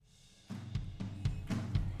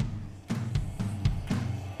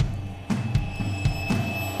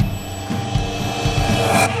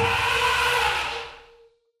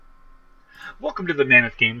to the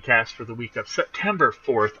Mammoth Gamecast for the week of September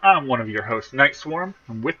 4th. I'm one of your hosts, Night Swarm,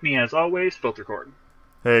 and with me, as always, Filter Cord.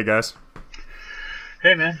 Hey, guys.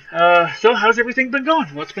 Hey, man. So how's everything been going?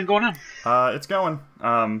 What's been going on? It's going.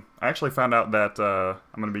 I actually found out that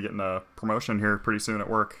I'm going to be getting a promotion here pretty soon at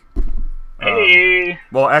work. Hey!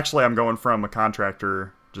 Well, actually, I'm going from a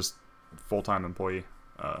contractor, just full-time employee.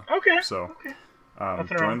 Okay. So, okay.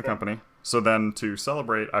 Joining the company. So then, to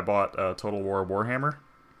celebrate, I bought Total War Warhammer.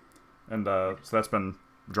 And so that's been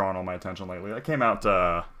drawing all my attention lately. That came out,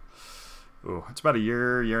 it's about a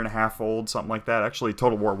year and a half old, something like that. Actually,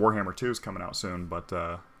 Total War Warhammer 2 is coming out soon, but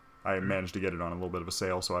I managed to get it on a little bit of a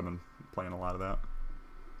sale, so I've been playing a lot of that.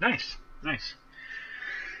 Nice.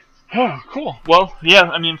 Oh, cool. Well, yeah,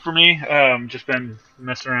 I mean, for me, just been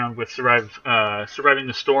messing around with Surviving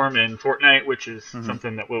the Storm in Fortnite, which is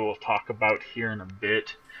something that we will talk about here in a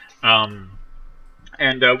bit. And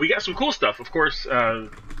we got some cool stuff. Of course,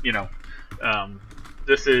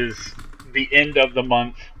 this is the end of the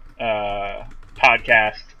month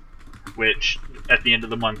podcast, which at the end of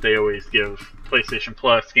the month they always give PlayStation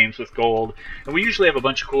Plus, games with gold, and we usually have a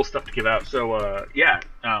bunch of cool stuff to give out. So,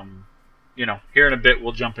 here in a bit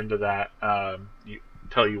we'll jump into that.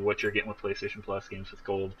 Tell you what you're getting with PlayStation Plus, games with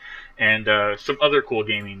gold, and some other cool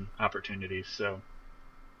gaming opportunities. So,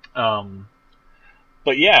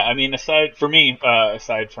 but yeah, I mean, aside from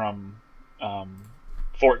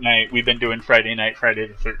Fortnite, we've been doing Friday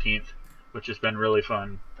the 13th, which has been really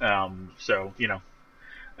fun. I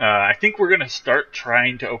think we're going to start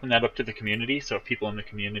trying to open that up to the community. So if people in the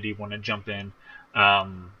community want to jump in,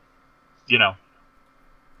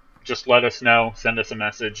 just let us know, send us a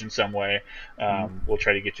message in some way. We'll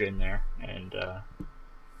try to get you in there and,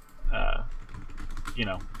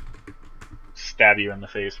 stab you in the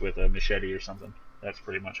face with a machete or something. That's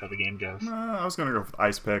pretty much how the game goes. I was going to go with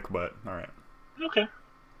Ice Pick, but alright. Okay.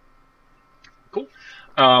 Cool.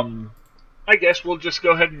 I guess we'll just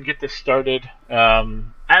go ahead and get this started.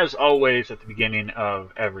 As always, at the beginning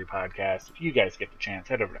of every podcast, if you guys get the chance,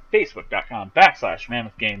 head over to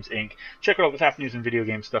facebook.com/Mammoth Games Inc. Check out all the top news and video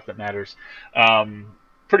game stuff that matters.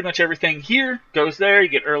 Pretty much everything here goes there. You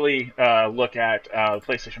get early look at the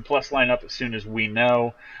PlayStation Plus lineup as soon as we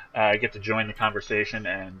know. Get to join the conversation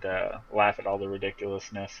and laugh at all the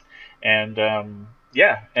ridiculousness. And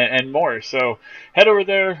and more. So head over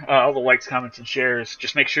there, all the likes, comments, and shares.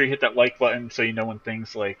 Just make sure you hit that like button so you know when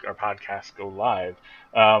things like our podcast go live.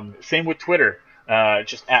 Same with Twitter,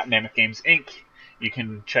 just at Mammoth Games Inc. You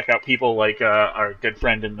can check out people like our good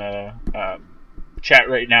friend in the chat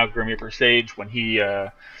right now, Grimmy Persage. When he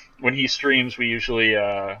streams, we usually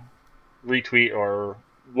retweet or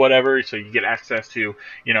whatever, so you get access to,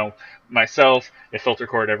 myself. If Filter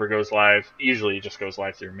Cord ever goes live, usually it just goes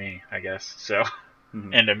live through me, I guess. So.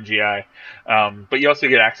 And MGI, but you also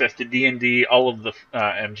get access to D&D, all of the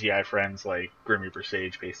MGI friends like Grim Reaper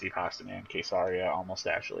Sage, Pasty Pasta Man, Casaria, Almost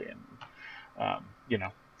Ashley, and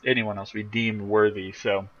anyone else we deem worthy.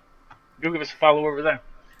 So go give us a follow over there.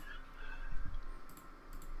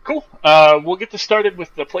 Cool. We'll get this started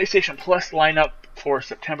with the PlayStation Plus lineup for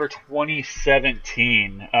September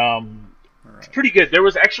 2017. It's pretty good. There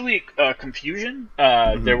was actually confusion.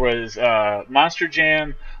 There was Monster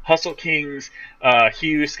Jam, Hustle Kings,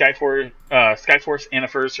 Hue, Skyforce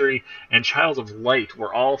Anniversary, and Child of Light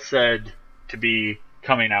were all said to be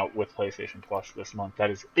coming out with PlayStation Plus this month. That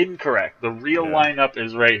is incorrect. The real lineup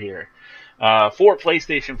is right here. For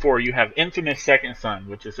PlayStation 4, you have Infamous Second Son,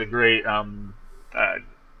 which is a great kind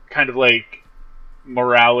of like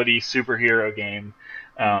morality superhero game.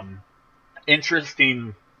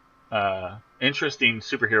 Interesting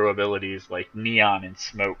superhero abilities like Neon and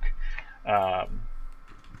Smoke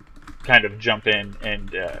kind of jump in, and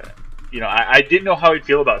I didn't know how I'd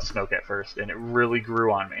feel about Smoke at first, and it really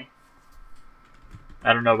grew on me.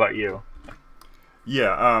 I don't know about you.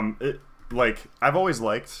 Yeah, I've always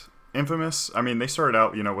liked Infamous. I mean, they started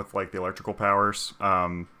out, with like the electrical powers,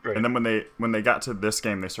 right. And then when they got to this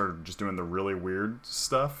game, they started just doing the really weird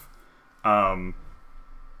stuff.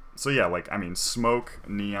 So yeah, Smoke,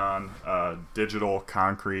 Neon, Digital,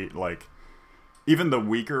 Concrete, even the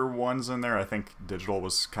weaker ones in there, I think Digital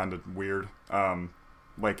was kind of weird.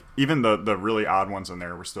 Even the really odd ones in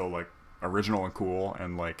there were still original and cool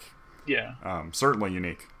and certainly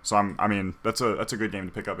unique. So that's a good game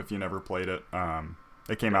to pick up if you never played it.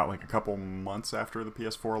 It came out a couple months after the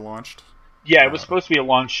PS4 launched. Yeah, it was supposed to be a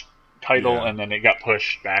launch title, and then it got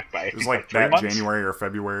pushed back by it was 3 months? January or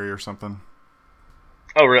February or something.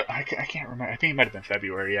 Oh, really? I can't remember. I think it might have been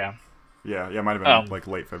February. Yeah. Yeah, it might have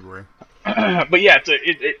been late February. But yeah,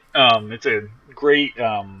 it's a great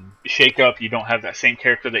shake up. You don't have that same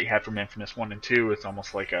character that you had from Infamous 1 and 2. It's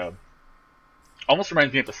almost like a almost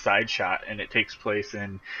reminds me of a side shot, and it takes place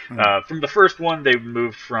in Mhm. from the first one. They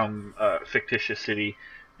moved from a fictitious city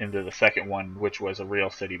into the second one, which was a real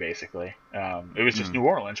city basically. It was just Mhm. New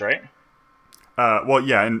Orleans, right? Well,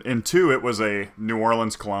 yeah. In two, it was a New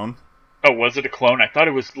Orleans clone. Oh, was it a clone? I thought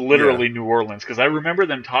it was Yeah. literally New Orleans because I remember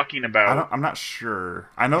them talking about I'm not sure.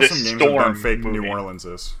 I know this some games have done storm fake New moving.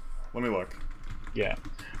 Orleanses. Let me look. Yeah,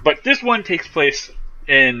 but this one takes place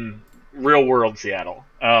in real world Seattle,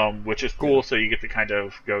 which is Yeah. cool. So you get to kind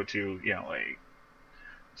of go to like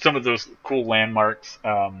some of those cool landmarks,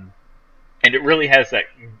 and it really has that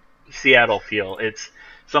Seattle feel. It's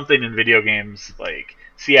something in video games like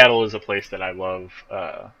Seattle is a place that I love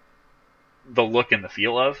the look and the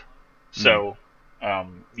feel of. Mhm. So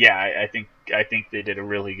yeah, I think they did a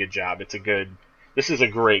really good job. It's a good. This is a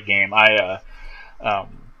great game. Um,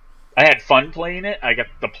 I had fun playing it. I got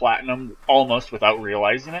the platinum almost without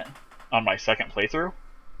realizing it on my second playthrough.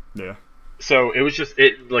 Yeah. So it was just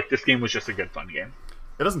it like this game was just a good fun game.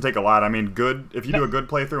 It doesn't take a lot. I mean, good. If you No, do a good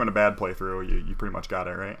playthrough and a bad playthrough, you pretty much got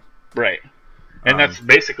it, right? right. And Um, that's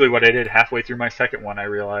basically what I did halfway through my second one. I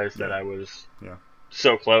realized that yeah. I was Yeah.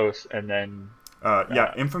 so close, and then Yeah.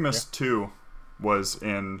 yeah, Infamous 2 was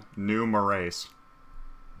in New Marais,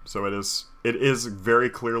 so it is very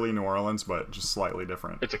clearly New Orleans, but just slightly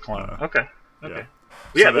different. it's a clone. Okay, Yeah. okay.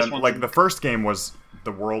 So Yeah, this then, one's like, the first game was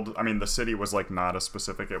the world. I mean, the city was like not a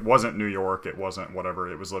specific. It wasn't New York. It wasn't whatever.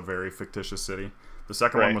 It was a very fictitious city. The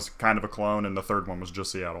second one right. was kind of a clone, and the third one was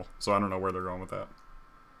just Seattle. So I don't know where they're going with that.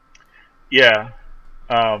 Yeah,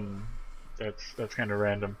 um, that's kind of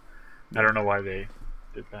random. I Yeah. don't know why they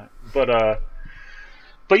did that, but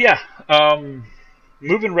yeah.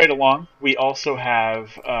 Moving right along, we also have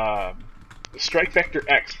Strike Vector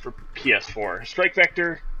X for PS4. Strike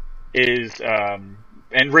Vector is,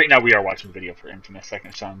 and right now we are watching video for Infamous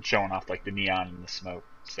Second Son, showing off like the neon and the smoke.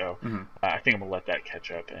 So Hmm. I think I'm gonna let that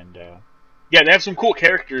catch up. And yeah, they have some cool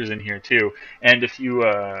characters in here too. And if you,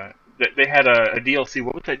 they had a DLC.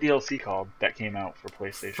 What was that DLC called that came out for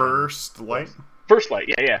PlayStation First Light. Plus? First Light.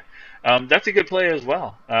 Yeah, yeah. That's a good play as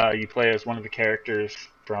well. You play as one of the characters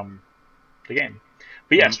from the game.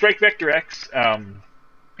 But yeah, Hmm. Strike Vector X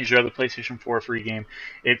is your other PlayStation 4 free game.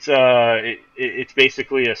 It's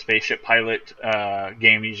basically a spaceship pilot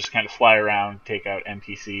game. You just kind of fly around, take out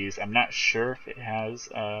NPCs. I'm not sure if it has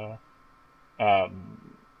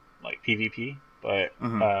like PvP, but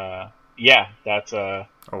Hmm. yeah, that's Oh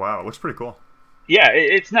wow, it looks pretty cool. yeah,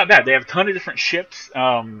 it's not bad. They have a ton of different ships,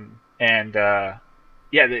 and yeah,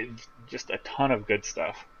 just a ton of good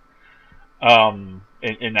stuff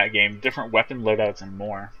in that game. Different weapon loadouts and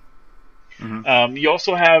more. Hmm. You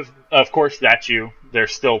also have, of course, That You. They're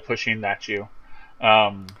still pushing That You.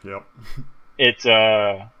 Um, Yep. it's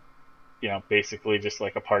basically just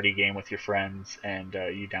like a party game with your friends, and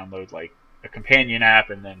you download like a companion app,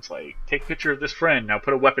 and then it's like take a picture of this friend, now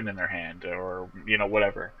put a weapon in their hand, or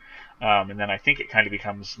whatever. And then I think it kind of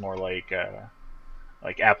becomes more like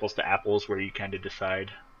apples to apples, where you kind of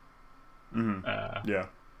decide Hmm. uh, Yeah.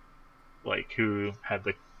 like who had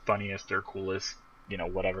the funniest or coolest,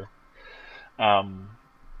 whatever. Um,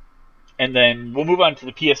 and then we'll move on to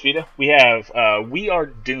the PS Vita. We have We Are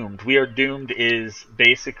Doomed. We Are Doomed is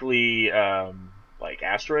basically like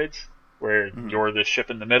asteroids, where Hmm. you're the ship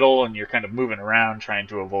in the middle and you're kind of moving around trying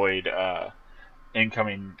to avoid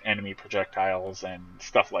incoming enemy projectiles and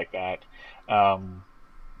stuff like that. Um,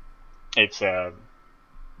 it's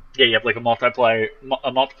yeah, you have like a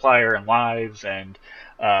multiplier in lives and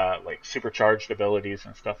like supercharged abilities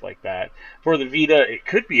and stuff like that. For the Vita, it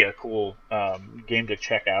could be a cool game to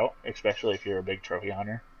check out, especially if you're a big trophy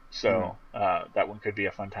hunter. Hmm. So that one could be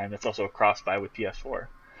a fun time. That's also a cross buy with PS4.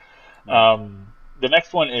 Right. The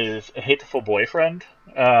next one is A Hateful Boyfriend.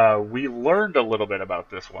 We learned a little bit about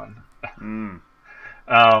this one. Mm.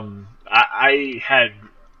 I had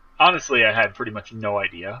honestly, I had pretty much no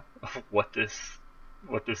idea what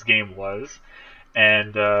this game was,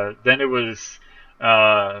 and then it was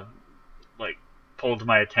uh, like pulled to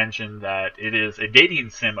my attention that it is a dating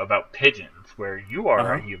sim about pigeons, where you Uh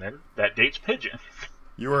are a huh. human that dates pigeons.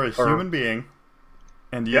 You are a or human being,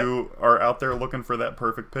 and Yep, you are out there looking for that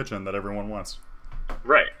perfect pigeon that everyone wants.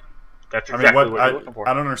 right. That's I mean, exactly what what you're looking for.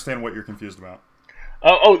 I don't understand what you're confused about.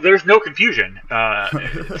 Oh, there's no confusion.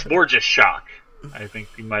 It's more just shock. I think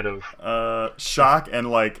you might have. Shock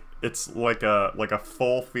and like it's like a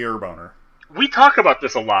full fear boner. We talk about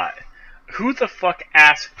this a lot. Who the fuck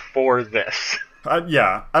asked for this?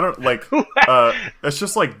 Yeah, I don't like. Who? It's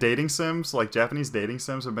just like dating sims. Like Japanese dating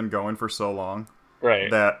sims have been going for so long Right.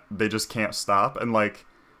 that they just can't stop. And like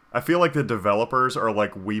I feel like the developers are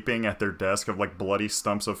like weeping at their desk of like bloody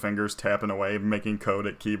stumps of fingers tapping away, making code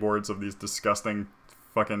at keyboards of these disgusting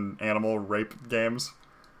fucking animal rape games.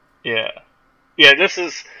 Yeah. Yeah, this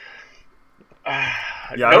is... Yeah,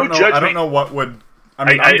 I don't know what would... I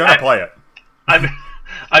mean, I'm gonna play it.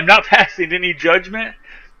 I'm not passing any judgment,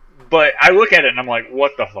 but I look at it and I'm like,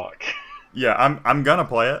 what the fuck? Yeah, I'm gonna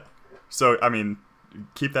play it. So, I mean,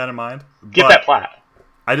 keep that in mind. Get that plat.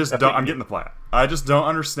 I just don't... I'm getting the plat. I just don't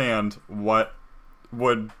understand what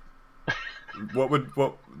the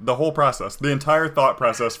whole process, the entire thought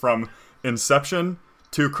process from inception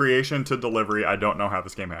to creation to delivery. I don't know how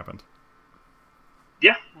this game happened.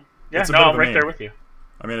 Yeah. Yeah, no, I'm right there with you.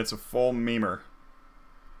 I mean, it's a full memer.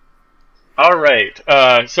 All right.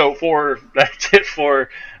 So that's it for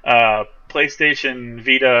PlayStation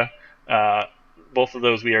Vita. Both of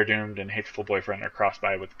those, We Are Doomed and Hateful Boyfriend, are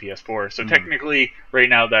cross-buy with the PS4. So technically, right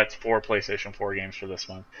now, that's 4 PlayStation 4 games for this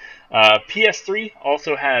month. PS3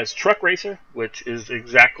 also has Truck Racer, which is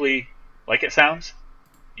exactly like it sounds.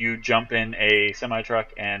 You jump in a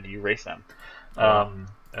semi-truck and you race them.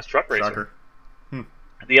 That's Truck Racer. Shocker.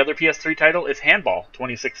 The other PS3 title is Handball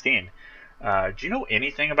 2016. Do you know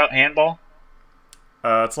anything about handball?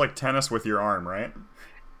 It's like tennis with your arm, right?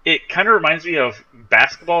 It kind of reminds me of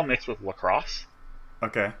basketball mixed with lacrosse.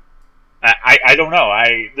 Okay. I don't know.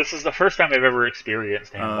 This is the first time I've ever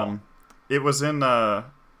experienced handball. It was in I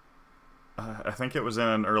think it was in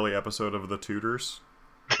an early episode of The Tudors.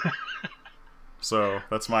 So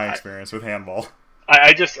that's my experience with handball.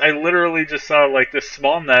 I literally just saw like this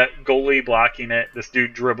small net, goalie blocking it, this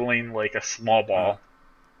dude dribbling like a small ball,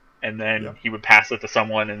 and then he would pass it to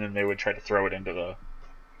someone, and then they would try to throw it into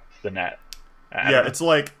the net. It's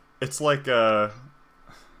like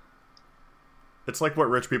what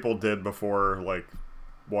rich people did before like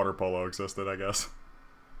water polo existed, I guess.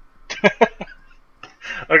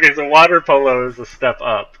 Okay, so water polo is a step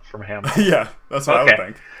up from handball. Yeah, that's what I would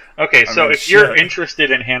think. Okay, so if you're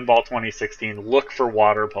interested in Handball 2016, look for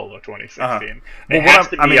Water Polo 2016. It has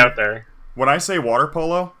to be out there. When I say water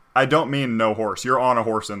polo, I don't mean no horse. You're on a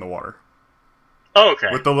horse in the water. Oh, okay.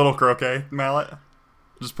 With the little croquet mallet.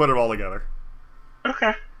 Just put it all together.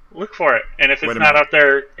 Okay. Look for it. And if it's not out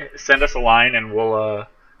there, send us a line and we'll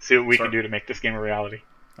see what we can do to make this game a reality.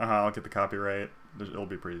 I'll get the copyright. It'll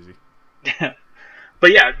be pretty easy.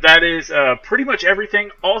 But yeah, that is pretty much everything.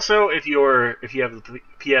 Also, if you have the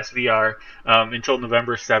PSVR, until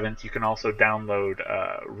November 7th, you can also download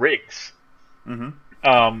Rigs.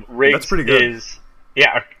 Mm-hmm. Rigs That's pretty good.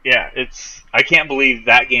 I can't believe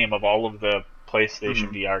that game of all of the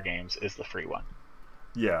PlayStation VR games is the free one.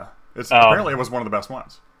 Yeah, apparently it was one of the best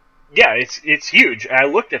ones. Yeah, it's huge. I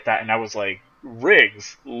looked at that and I was like,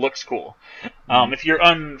 Rigs looks cool. If you're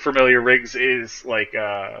unfamiliar, Rigs is like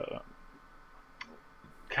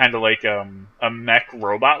kind of like a mech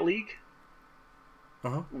robot league,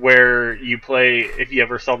 where you play. If you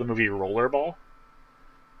ever saw the movie Rollerball,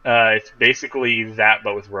 it's basically that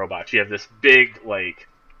but with robots. You have this big like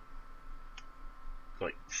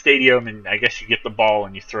stadium, and I guess you get the ball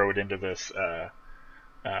and you throw it into this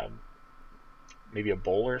maybe a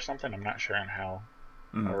bowl or something. I'm not sure on how,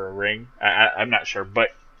 or a ring. I'm not sure,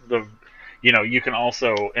 but you can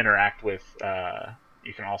also interact with. I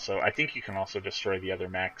think you can also destroy the other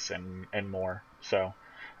mechs and more. So,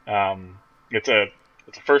 it's a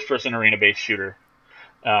first-person arena-based shooter,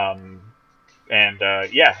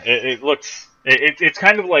 it looks it's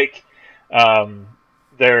kind of like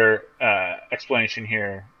their explanation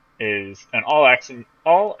here is an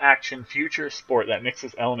all-action future sport that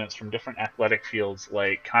mixes elements from different athletic fields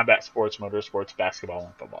like combat sports, motorsports, basketball,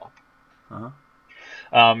 and football.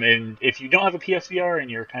 And if you don't have a PSVR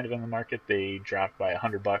and you're kind of in the market, they drop by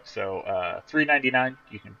 $100. So $399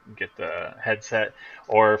 you can get the headset,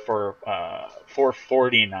 or for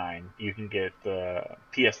 $449 you can get the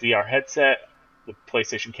PSVR headset, the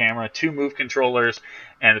PlayStation camera, 2 Move controllers,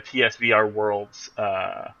 and the PSVR Worlds.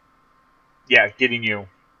 Getting you,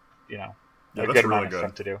 a good amount of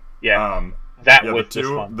stuff to do.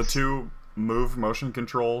 The 2 Move motion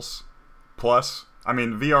controls plus. I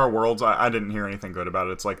mean, VR Worlds, I didn't hear anything good about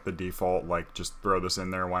it. It's like the default, like, just throw this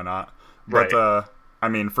in there, why not? But, I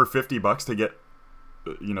mean, for $50 to get,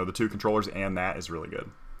 the 2 controllers and that is really good.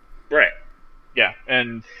 Right. Yeah,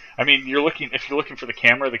 and, I mean, if you're looking for the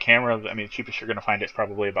camera, I mean, the cheapest you're going to find is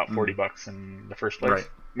probably about $40 in the first place. Right.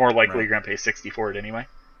 More likely you're going to pay $60 for it anyway.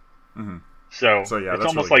 Mm-hmm. So yeah, it's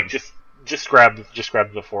almost really like just grab the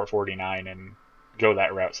 $449 and go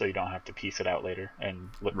that route so you don't have to piece it out later and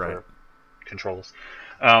look for controls.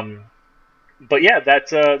 But yeah,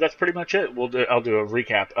 that's pretty much it. I'll do a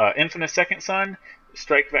recap. Infamous Second Son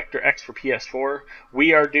Strike Vector X for PS4,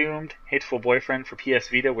 We Are Doomed, Hateful Boyfriend for PS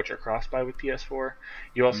Vita, which are cross-buy with PS4.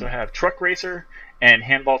 You also have Truck Racer and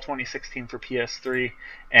Handball 2016 for PS3,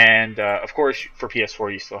 and of course for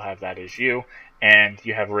PS4 you still have That Is You, and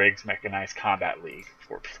you have Riggs Mechanized Combat League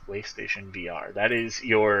for PlayStation VR. That is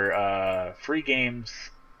your free games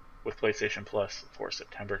with PlayStation Plus for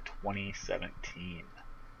September 2017.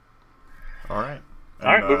 All right.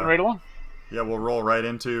 All right, moving right along. Yeah, we'll roll right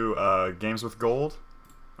into games with gold.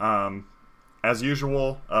 As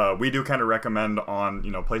usual, we do kind of recommend on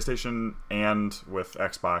PlayStation and with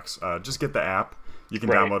Xbox, just get the app. You can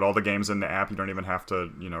download all the games in the app. You don't even have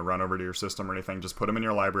to run over to your system or anything. Just put them in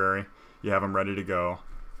your library. You have them ready to go.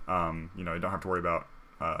 You don't have to worry about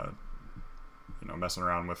messing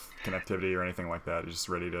around with connectivity or anything like that. You're just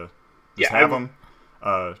ready to have them.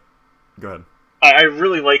 Go ahead. I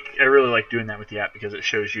really like doing that with the app because it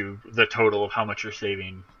shows you the total of how much you're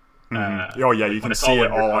saving. You can see it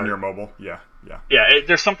all on your mobile. Yeah.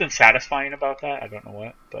 There's something satisfying about that. I don't know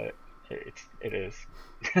what, but it is.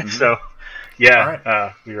 So, we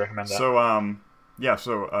recommend that.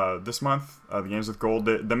 So, this month, the games with gold.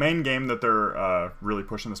 The main game that they're really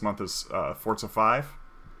pushing this month is Forza 5.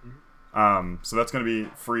 So that's going to be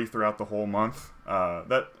free throughout the whole month.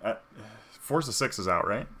 Forza 6 is out,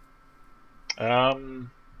 right? Let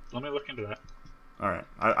me look into that. All right,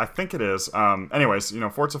 I think it is. Anyways,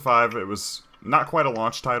 Forza 5, it was not quite a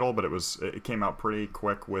launch title, but it came out pretty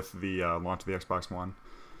quick with the launch of the Xbox One.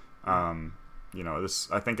 I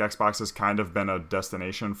think Xbox has kind of been a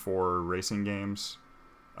destination for racing games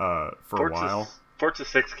for a while. Forza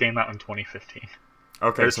 6 came out in 2015.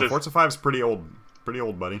 Okay, so Forza 5 is pretty old,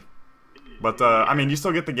 buddy. But you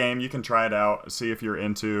still get the game. You can try it out, see if you're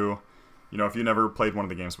into. If you never played one of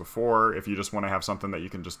the games before, if you just want to have something that you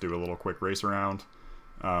can just do a little quick race around,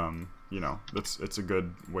 it's a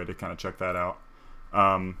good way to kind of check that out.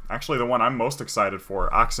 Actually, the one I'm most excited for,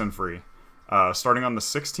 Oxenfree, starting on the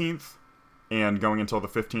 16th and going until the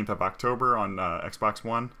 15th of October on Xbox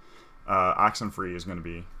One, Oxenfree is going to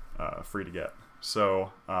be free to get.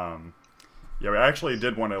 So, we actually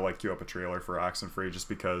did want to queue up a trailer for Oxenfree just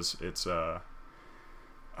because it's a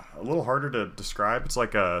little harder to describe. It's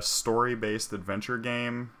like a story-based adventure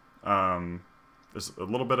game. There's a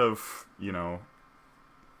little bit of,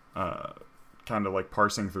 kind of like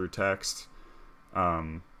parsing through text.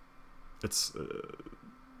 It's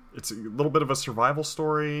a little bit of a survival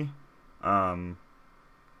story. I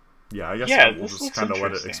guess we'll just kind of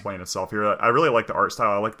let it explain itself here. I really like the art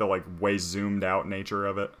style. I like the way zoomed out nature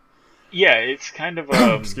of it. Yeah, it's kind of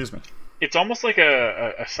excuse me. It's almost like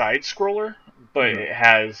a side scroller, but it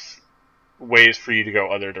has ways for you to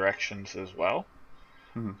go other directions as well.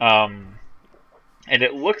 And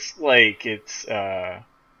it looks like it's an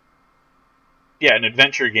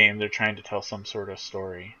adventure game. They're trying to tell some sort of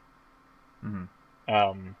story.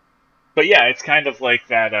 But yeah, it's kind of like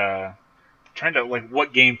that. Trying to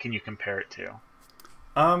what game can you compare it to?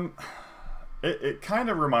 It kind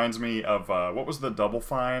of reminds me of what was the Double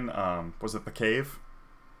Fine? Was it The Cave?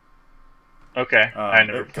 Okay.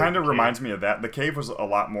 It kind of reminds me of that. The Cave was a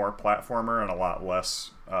lot more platformer and a lot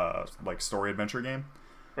less story adventure game.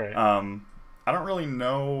 Right. I don't really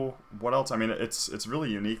know what else. I mean, it's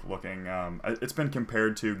really unique looking. It's been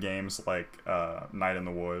compared to games like Night in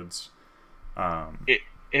the Woods.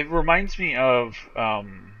 It reminds me of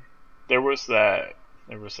there was a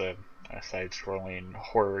side scrolling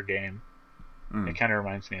horror game. It kind of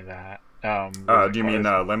reminds me of that. Do you mean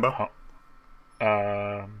Limbo?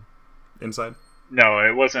 Inside? No,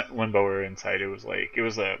 it wasn't Limbo or Inside. It was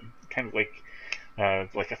a kind of like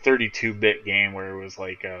a 32-bit game where it was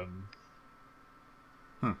I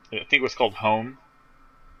think it was called Home,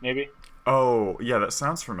 maybe. Oh yeah, that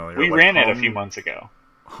sounds familiar. We ran it a few months ago.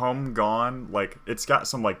 Home Gone, it's got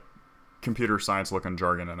some computer science looking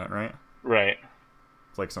jargon in it, right? Right.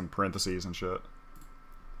 It's some parentheses and shit.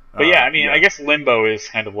 But I guess Limbo is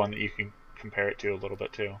kind of one that you can compare it to a little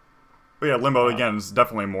bit too. But yeah, Limbo again is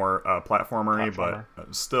definitely more platformery, but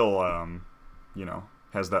still,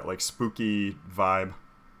 has that spooky vibe.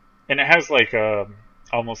 And it has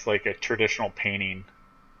almost like a traditional painting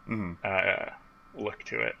look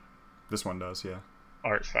to it. This one does, yeah.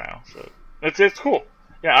 Art style, so it's cool.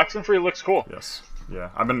 Yeah, Oxenfree looks cool. Yes, yeah.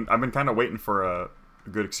 I've been kind of waiting for a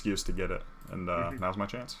good excuse to get it, and now's my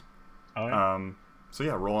chance. Oh, yeah. So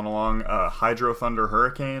yeah, rolling along. Hydro Thunder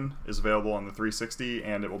Hurricane is available on the 360,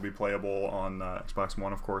 and it will be playable on Xbox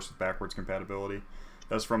One, of course, with backwards compatibility.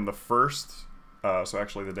 That's from the 1st, so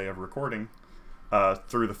actually the day of recording,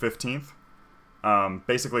 through the 15th.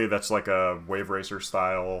 Basically, that's like a Wave Racer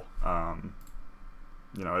style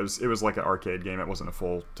it was like an arcade game. It wasn't a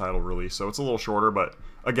full title release, so it's a little shorter. But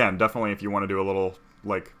again, definitely if you want to do a little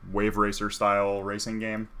like Wave Racer style racing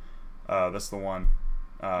game, that's the one.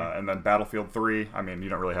 And then Battlefield 3. I mean, you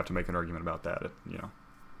don't really have to make an argument about that.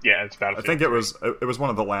 Yeah, it's Battlefield. I think it was one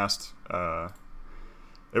of the last.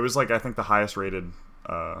 It was like I think the highest rated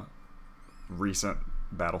recent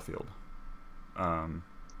Battlefield.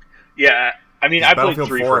 Yeah, I mean, I played Battlefield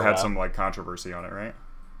 3 4 for a had while. some like controversy on it, right?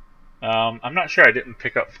 I'm not sure. I didn't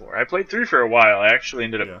pick up 4. I played 3 for a while. I actually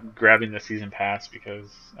ended up grabbing the season pass because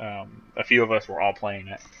a few of us were all playing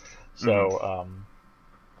it. So,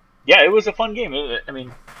 yeah, it was a fun game. I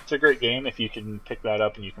mean, it's a great game. If you can pick that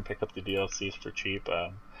up and you can pick up the DLCs for cheap,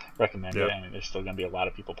 recommend it. I mean, there's still going to be a lot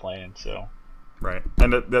of people playing. So, right,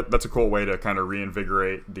 and that's a cool way to kind of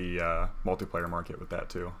reinvigorate the multiplayer market with that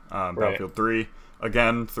too. Battlefield 3,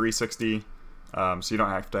 again, 360. So you don't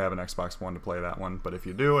have to have an Xbox One to play that one, but if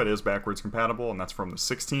you do, it is backwards compatible, and that's from the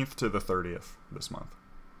 16th to the 30th this month.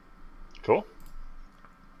 Cool.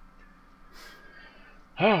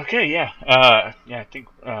 Oh, okay, yeah. I think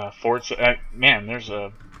Forza... man, there's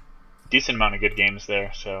a decent amount of good games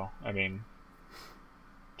there, so, I mean...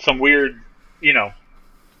 Some weird,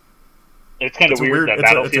 It's kind of weird that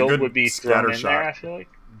Battlefield would be thrown in there, I feel like.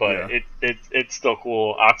 But it's still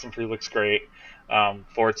cool. Oxenfree looks great.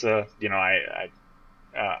 Forza,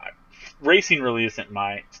 racing really isn't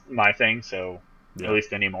my thing, so at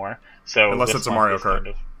least anymore. So unless it's a Mario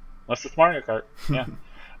Kart. Unless it's Mario Kart,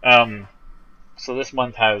 yeah. So this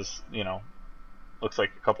month has, looks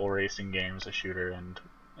like a couple racing games, a shooter, and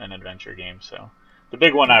an adventure game. So the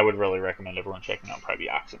big one I would really recommend everyone checking out would probably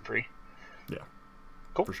be Oxenfree. Yeah,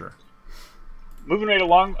 cool. For sure. Moving right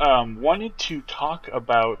along, wanted to talk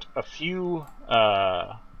about a few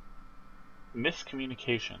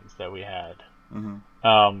miscommunications that we had.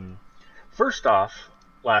 First off,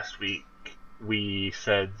 last week we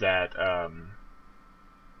said that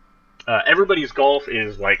everybody's golf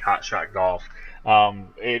is like Hot Shot Golf.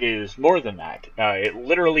 It is more than that. It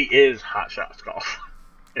literally is Hot Shots Golf.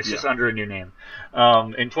 It's just under a new name.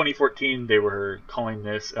 In 2014, they were calling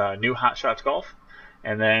this New Hot Shots Golf,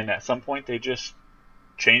 and then at some point they just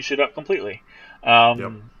changed it up completely.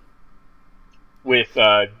 With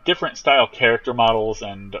different style character models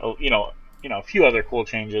and a few other cool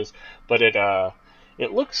changes, but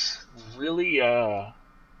it looks really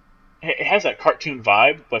it has that cartoon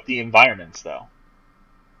vibe, but the environments though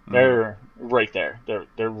they're right there.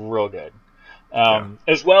 They're real good.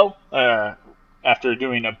 As well, after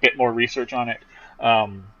doing a bit more research on it,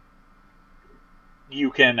 you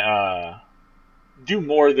can do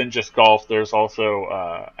more than just golf. There's also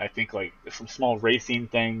I think like some small racing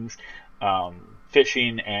things,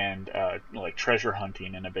 fishing, and like treasure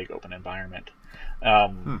hunting in a big open environment.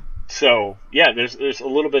 So yeah, there's a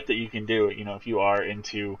little bit that you can do. If you are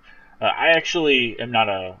into. I actually am not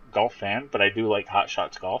a golf fan, but I do like Hot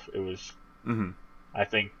Shots Golf. It was, I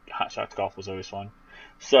think Hot Shots Golf was always fun.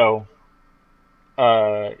 So,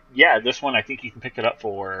 this one I think you can pick it up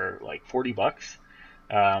for like $40.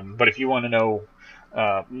 But if you want to know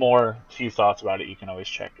more, few thoughts about it, you can always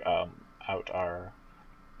check out our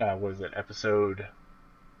episode.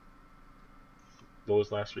 What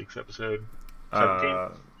was last week's episode?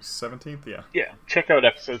 17th, yeah. Yeah, check out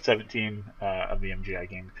episode 17 of the MGI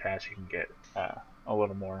Game Cast. You can get a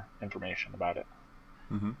little more information about it.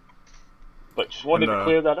 But just wanted to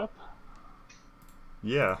clear that up.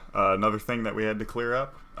 Yeah, another thing that we had to clear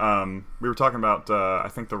up. We were talking about, I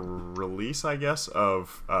think, the release, I guess,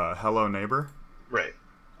 of Hello Neighbor. Right.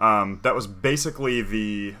 That was basically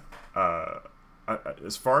the,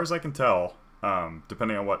 as far as I can tell,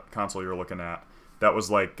 depending on what console you're looking at, that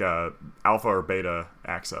was like alpha or beta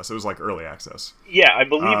access. It was like early access. Yeah, I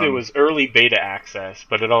believe it was early beta access,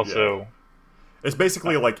 but it also... Yeah. It's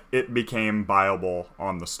basically like it became buyable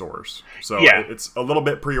on the stores. So it's a little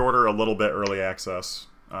bit pre-order, a little bit early access.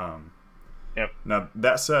 Now,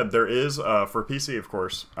 that said, there is, for PC, of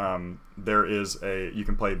course, you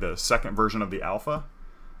can play the second version of the alpha.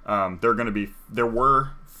 There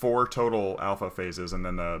were 4 total alpha phases, and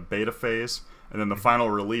then the beta phase, and then the final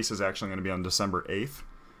release is actually going to be on December 8th.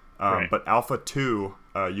 But Alpha 2,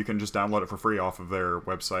 you can just download it for free off of their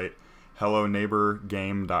website,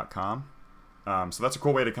 helloneighborgame.com. So that's a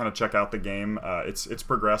cool way to kind of check out the game. It's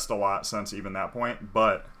progressed a lot since even that point,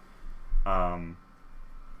 but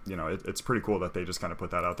it's pretty cool that they just kind of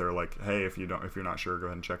put that out there. Like, hey, if you're not sure, go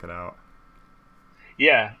ahead and check it out.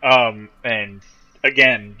 Yeah, and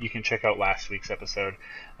again, you can check out last week's episode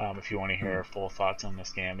if you want to hear our full thoughts on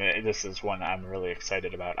this game. This is one I'm really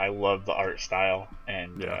excited about. I love the art style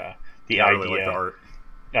and the idea. I really like the art.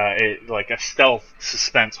 Like a stealth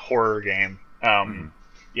suspense horror game.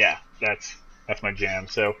 yeah, that's my jam.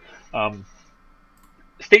 So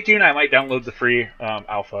stay tuned. I might download the free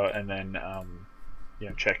alpha and then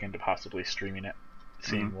check into possibly streaming it,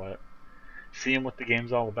 seeing what the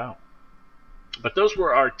game's all about. But those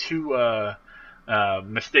were our two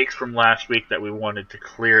mistakes from last week that we wanted to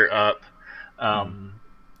clear up.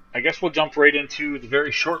 I guess we'll jump right into the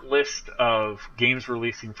very short list of games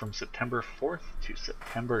releasing from September 4th to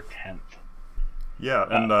September 10th. Yeah,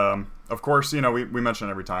 and of course, we mention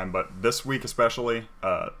it every time, but this week especially,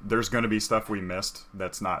 there's going to be stuff we missed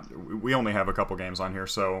that's not... We only have a couple games on here,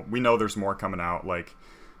 so we know there's more coming out. Like,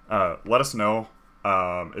 let us know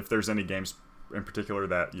if there's any games in particular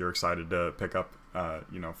that you're excited to pick up,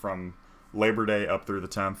 from Labor Day up through the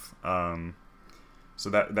 10th. So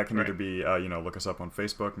that can either be, look us up on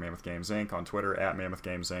Facebook, Mammoth Games Inc., on Twitter, at Mammoth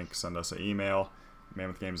Games Inc., send us an email,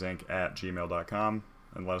 mammothgamesinc@gmail.com,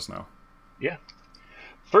 and let us know. Yeah.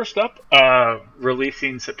 First up,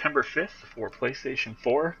 releasing September 5th for PlayStation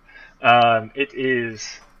 4, it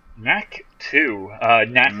is Knack 2.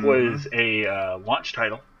 Knack was a launch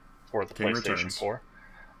title for the King PlayStation returns. 4.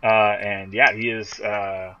 And yeah, he is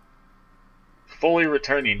fully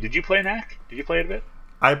returning. Did you play Knack? Did you play it a bit?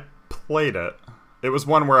 I played it. It was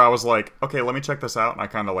one where I was like, okay, let me check this out, and I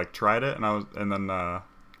kind of like tried it, and then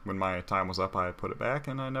when my time was up, I put it back,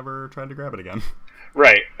 and I never tried to grab it again.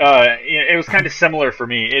 Right. It was kind of similar for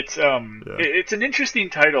me. It's it's an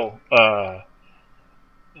interesting title. That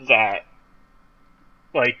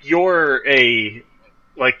like you're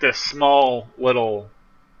this small little,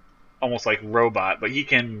 almost like robot, but he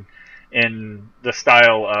can, in the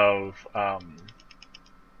style of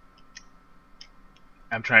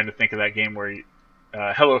I'm trying to think of that game where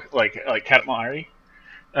Hello, like Katamari.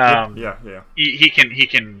 Yeah. He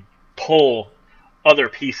can pull other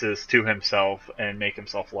pieces to himself and make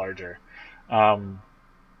himself larger. I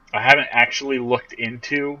haven't actually looked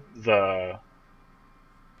into the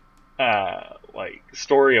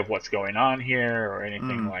story of what's going on here or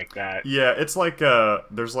anything like that. Yeah, it's like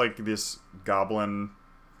there's like this goblin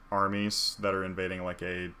armies that are invading like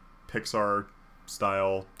a Pixar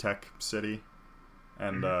style tech city,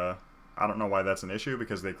 and I don't know why that's an issue,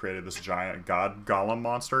 because they created this giant god golem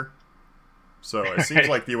monster. So it seems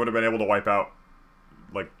like you would have been able to wipe out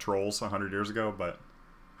like trolls 100 years ago, but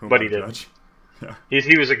he didn't. Yeah.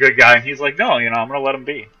 He was a good guy, and he's like, no, I'm going to let him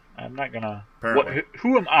be. I'm not going to...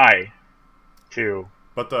 Who am I to...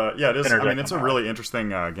 But it is. I mean, it's a really interesting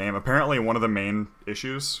game. Apparently, one of the main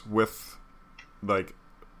issues with like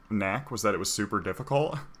Knack was that it was super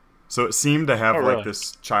difficult. So it seemed to have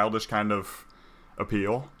this childish kind of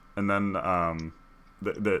appeal, and then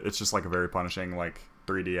it's just like a very punishing like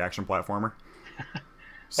 3D action platformer.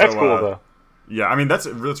 That's cool though. Yeah, I mean that's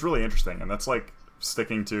really interesting, and that's like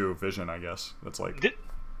sticking to vision, I guess. That's like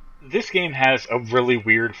this game has a really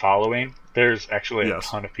weird following. There's actually a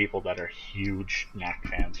ton of people that are huge Knack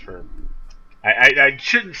fans for I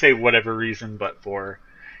shouldn't say whatever reason, but for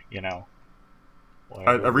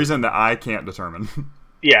a reason that I can't determine.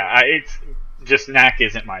 Yeah, it's just Knack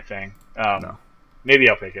isn't my thing. No. Maybe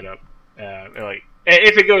I'll pick it up.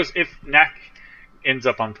 If Knack ends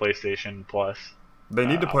up on PlayStation Plus, they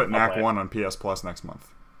need to put Knack 1 on PS Plus next month.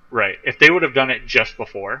 Right. If they would have done it just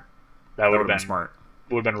before, that would have been smart.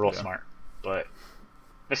 Would have been real smart. But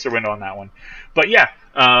missed the window on that one. But yeah,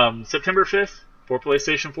 September 5th for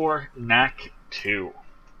PlayStation 4, Knack 2.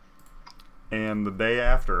 And the day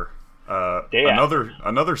after,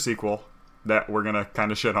 another sequel that we're gonna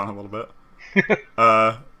kind of shit on a little bit.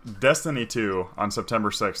 Destiny 2 on September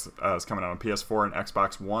 6th is coming out on PS4 and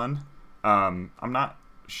Xbox One. I'm not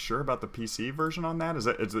sure about the PC version on that. Is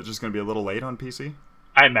it just going to be a little late on PC?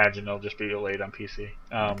 I imagine it'll just be late on PC.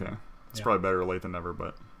 Okay, it's probably better late than never,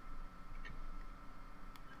 but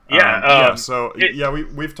yeah.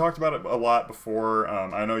 We've talked about it a lot before.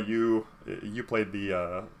 I know you played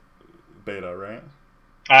the beta, right?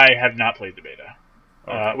 I have not played the beta.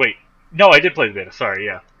 Okay. Wait, no, I did play the beta. Sorry,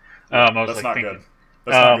 yeah. That's not good.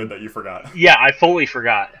 That's not good that you forgot. Yeah, I fully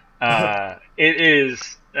forgot. It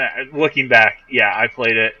is, looking back, yeah, I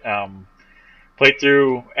played it. Played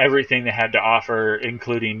through everything they had to offer,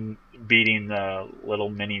 including beating the little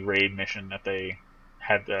mini raid mission that they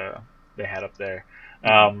had up there.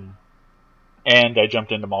 And I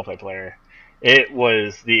jumped into multiplayer. It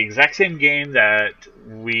was the exact same game that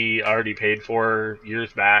we already paid for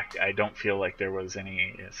years back. I don't feel like there was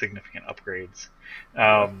any significant upgrades.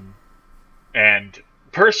 And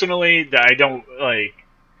personally, I don't like.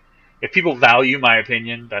 If people value my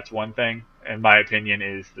opinion, that's one thing. And my opinion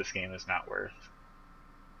is this game is not worth.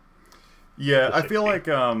 Yeah, I feel like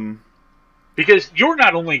because you're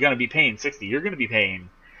not only going to be paying $60, you're going to be paying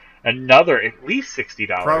another at least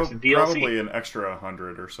 $60 in DLC. Probably an extra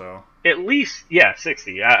 100 or so. At least, yeah,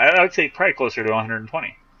 60. I would say probably closer to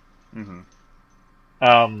 120.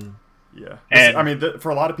 Yeah, and I mean, for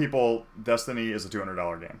a lot of people, Destiny is a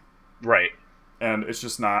 $200 game, right? And it's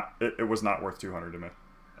just not. It was not worth $200 to me.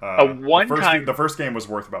 The first game was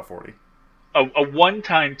worth about $40. A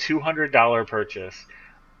one-time $200 purchase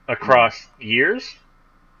across years,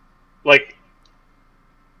 like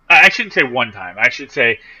I shouldn't say one time. I should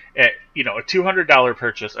say, a $200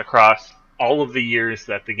 purchase across all of the years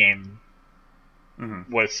that the game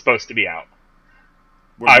was supposed to be out.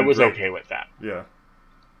 I was okay with that. Yeah.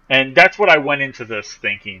 And that's what I went into this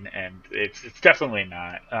thinking, and it's definitely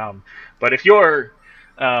not. But if you're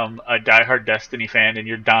a diehard Destiny fan and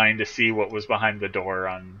you're dying to see what was behind the door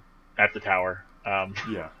at the tower,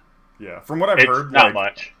 yeah. From what I've heard, not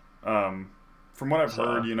much. From what I've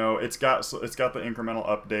heard, it's got the incremental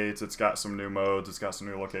updates, it's got some new modes, it's got some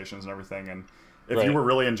new locations and everything. And if you were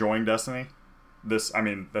really enjoying Destiny, they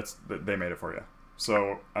made it for you.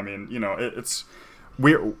 So I mean, it's.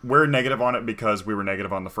 We're negative on it because we were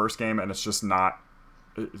negative on the first game, and it's just not.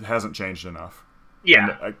 It hasn't changed enough.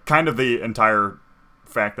 Yeah, and, kind of the entire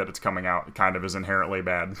fact that it's coming out kind of is inherently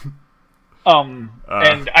bad.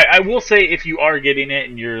 And I will say, if you are getting it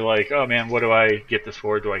and you're like, oh man, what do I get this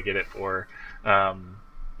for? Do I get it for,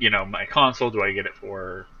 my console? Do I get it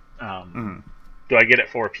for, do I get it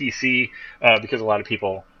for PC? Because a lot of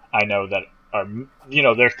people I know that are,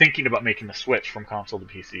 they're thinking about making the switch from console to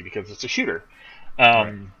PC because it's a shooter.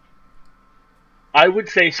 I would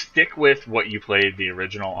say stick with what you played the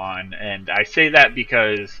original on, and I say that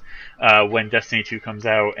because when Destiny 2 comes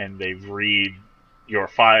out and they read your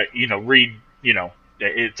file,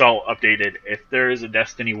 it's all updated. If there is a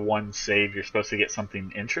Destiny 1 save, you're supposed to get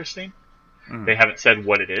something interesting. They haven't said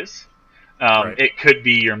what it is. It could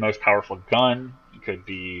be your most powerful gun. It could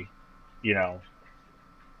be,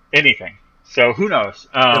 anything. So who knows?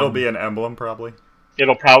 It'll be an emblem, probably.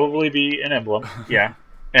 It'll probably be an emblem, yeah,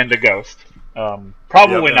 and a ghost.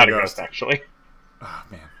 Probably not a ghost, actually. Oh,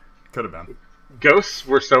 man. Could have been. Ghosts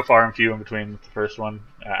were so far and few in between with the first one.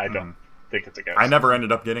 I don't think it's a ghost. I never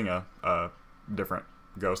ended up getting a different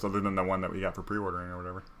ghost other than the one that we got for pre-ordering or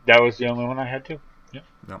whatever. That was the only one I had, too.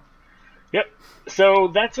 Yep. So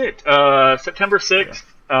that's it. September 6th,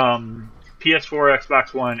 PS4,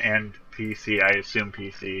 Xbox One, and PC. I assume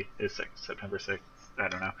PC is September 6th. I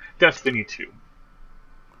don't know. Destiny 2.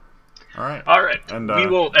 All right. And we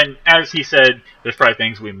will, and as he said, there's probably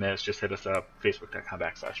things we missed. Just hit us up,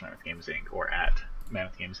 facebook.com/MammothGamesInc, or at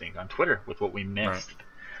MammothGamesInc on Twitter with what we missed.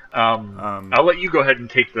 Right. I'll let you go ahead and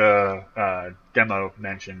take the demo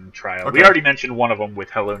mention trial. Okay. We already mentioned one of them with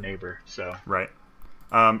Hello Neighbor. So right.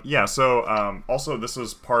 So also this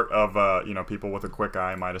was part of people with a quick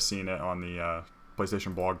eye might have seen it on the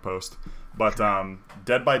PlayStation blog post. But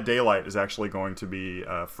Dead by Daylight is actually going to be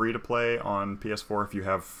free to play on PS4 if you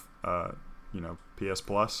have PS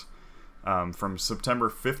Plus from September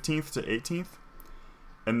 15th to 18th.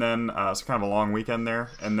 And then it's kind of a long weekend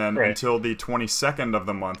there. And then until the 22nd of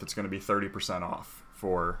the month, it's going to be 30% off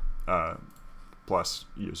for Plus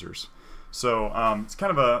users. So it's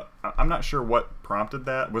kind of I'm not sure what prompted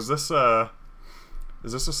that. Is this a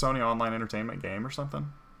Sony Online Entertainment game or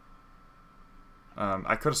something?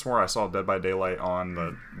 I could have swore I saw Dead by Daylight on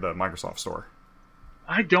the Microsoft Store.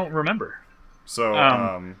 I don't remember. So,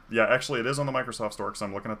 actually it is on the Microsoft Store because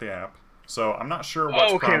I'm looking at the app. So I'm not sure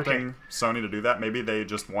what's prompting Sony to do that. Maybe they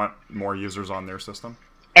just want more users on their system.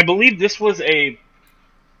 I believe this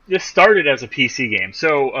started as a PC game.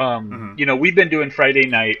 So, we've been doing Friday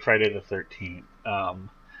the 13th.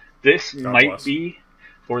 This might be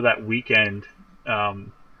for that weekend.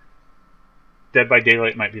 Dead by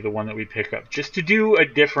Daylight might be the one that we pick up just to do a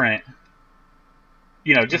different,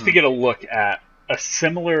 just to get a look at a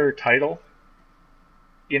similar title,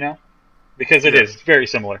 because it is very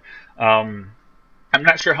similar. I'm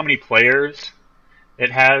not sure how many players it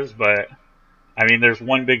has, but I mean, there's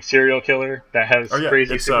one big serial killer that has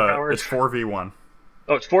crazy superpowers. It's 4v1.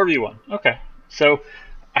 Oh, it's 4v1. Okay. So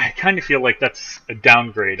I kind of feel like that's a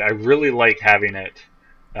downgrade. I really like having it.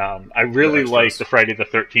 I really like the Friday the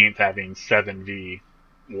 13th having 7v1.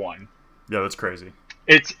 Yeah, that's crazy.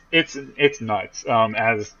 It's nuts.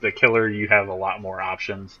 As the killer, you have a lot more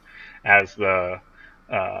options. As the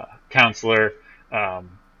counselor,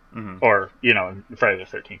 or Friday the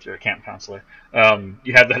 13th, you're a camp counselor.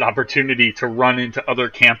 You have that opportunity to run into other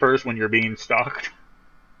campers when you're being stalked.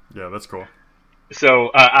 Yeah, that's cool.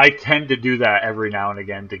 So I tend to do that every now and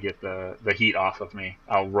again to get the heat off of me.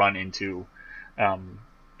 I'll run into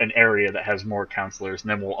an area that has more counselors, and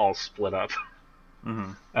then we'll all split up.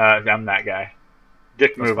 I'm that guy.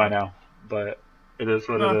 Dick That's move, fine. I know, but it is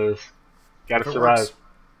what No, it is. Got if to it survive. works.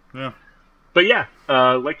 Yeah. But yeah,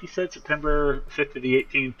 like you said, September 5th to the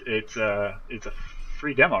 18th, it's a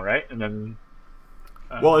free demo, right? And then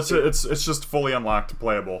Well, it's just fully unlocked,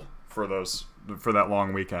 playable for that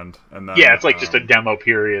long weekend, and then yeah, it's like just a demo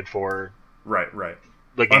period for right,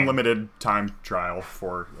 the game. unlimited time trial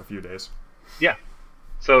for a few days. Yeah.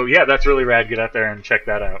 So yeah, that's really rad. Get out there and check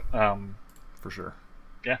that out. For sure.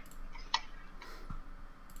 Yeah.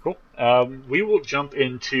 Cool. We will jump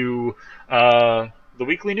into the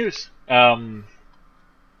weekly news.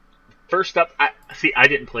 First up, I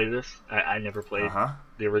didn't play this. I never played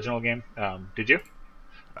the original game. Did you?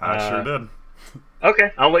 I sure did.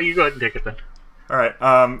 Okay, I'll let you go ahead and take it then. All right.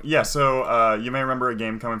 Yeah. So you may remember a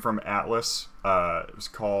game coming from Atlas. It was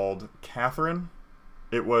called Catherine.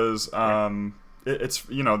 It was it's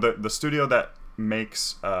the studio that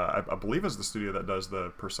makes I believe is the studio that does the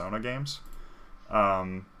Persona games.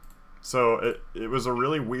 So it was a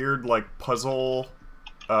really weird like puzzle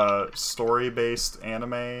story based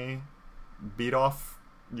anime beat off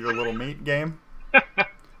your little meat game.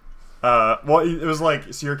 Well, it was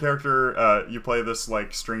like, so your character, you play this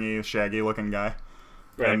like stringy, shaggy looking guy,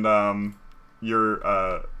 right. And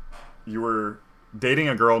you were dating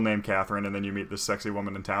a girl named Catherine, and then you meet this sexy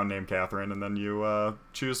woman in town named Catherine, and then you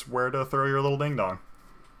choose where to throw your little ding dong.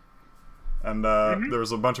 And there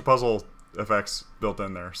was a bunch of puzzle effects built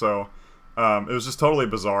in there, so it was just totally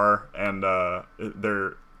bizarre. And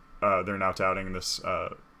they're now touting this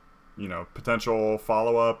potential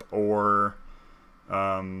follow up or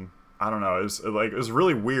I don't know. It was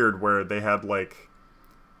really weird where they had like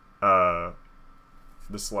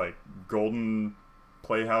this like Golden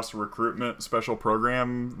Playhouse recruitment special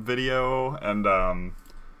program video, and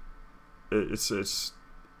it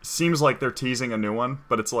seems like they're teasing a new one,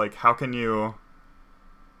 but it's like, how can you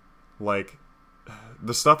like,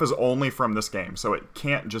 the stuff is only from this game, so it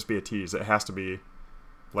can't just be a tease. It has to be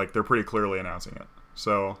like they're pretty clearly announcing it.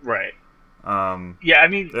 So right. Yeah,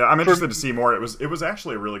 I'm interested to see more. It was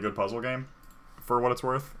actually a really good puzzle game, for what it's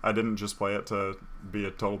worth. I didn't just play it to be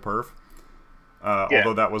a total perv,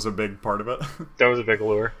 although that was a big part of it. That was a big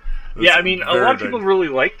lure. Yeah, I mean, a lot of people really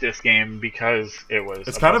liked this game because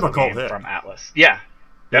it's kind of a cult hit from Atlas. Yeah,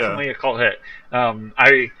 definitely a cult hit.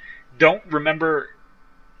 I don't remember.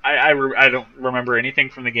 I don't remember anything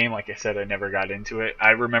from the game. Like I said, I never got into it.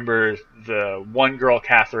 I remember the one girl,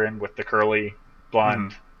 Catherine, with the curly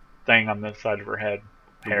blonde thing on the side of her head.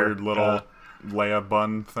 The weird little Leia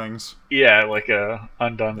bun things. Yeah, like a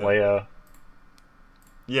undone Leia.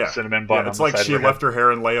 Yeah, cinnamon bun. Yeah, it's like she left her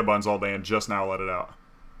hair in Leia buns all day and just now let it out.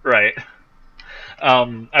 Right.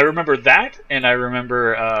 I remember that, and I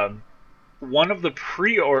remember one of the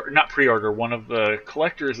one of the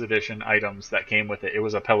collector's edition items that came with it. It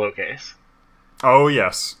was a pillowcase. Oh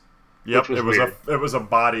yes, yep. It was a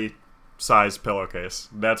body size pillowcase.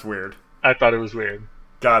 That's weird. I thought it was weird.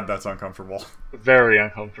 God, that's uncomfortable. Very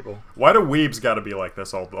uncomfortable. Why do weebs got to be like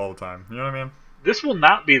this all the time? You know what I mean? This will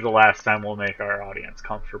not be the last time we'll make our audience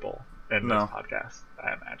comfortable in this podcast,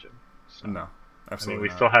 I imagine. So, no, absolutely. I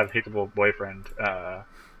mean, we still have Hateable Boyfriend that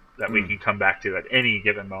we can come back to at any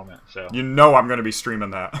given moment. So I'm going to be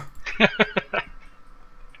streaming that.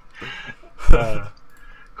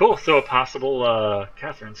 Cool. So a possible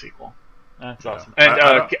Catherine sequel. That's awesome.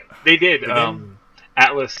 And they did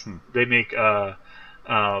Atlas. They make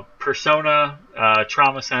Persona,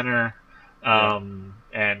 Trauma Center, and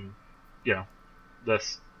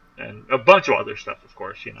this and a bunch of other stuff. Of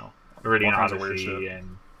course, Meridian Odyssey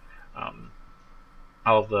and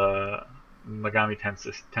all of the Megami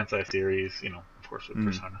Tensei series. Of course, with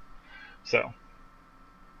Persona. So,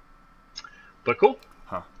 but cool.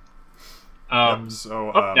 Huh.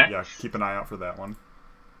 Keep an eye out for that one.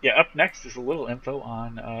 Yeah, up next is a little info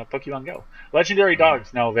on Pokemon Go. Legendary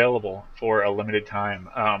Dogs now available for a limited time.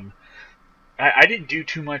 I didn't do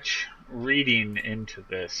too much reading into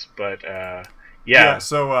this, but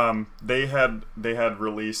so they had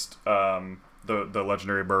released the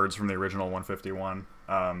legendary birds from the original 151.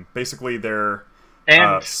 Basically, they're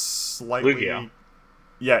slightly Lugia.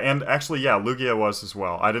 Yeah, and actually, Lugia was as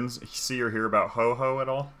well. I didn't see or hear about Ho-Oh at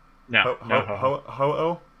all. No,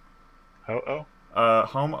 Ho-Oh. Ho-Oh.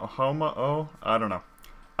 Homo. I don't know.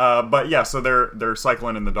 But yeah, so they're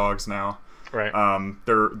cycling in the dogs now. Right.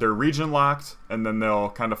 They're region locked, and then they'll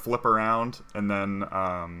kind of flip around, and then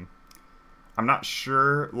I'm not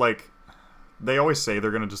sure. Like, they always say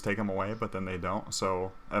they're gonna just take them away, but then they don't.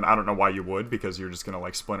 So, and I don't know why you would, because you're just gonna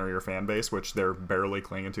like splinter your fan base, which they're barely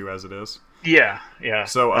clinging to as it is. Yeah.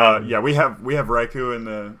 So we have Raikou in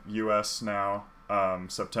the U.S. now.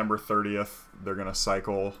 September 30th, they're gonna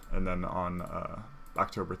cycle, and then on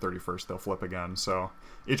October 31st they'll flip again. So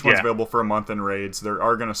each one's available for a month in raids. They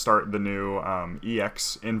are going to start the new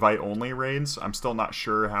EX invite only raids. I'm still not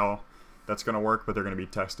sure how that's going to work, but they're going to be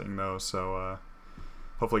testing those. So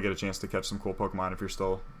hopefully get a chance to catch some cool Pokemon if you're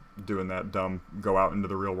still doing that dumb go out into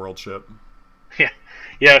the real world shit.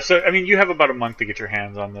 Yeah. So I mean, you have about a month to get your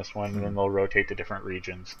hands on this one, and then they'll rotate to different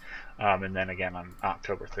regions, and then again on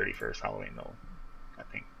October 31st, Halloween,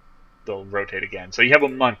 they'll rotate again. So you have a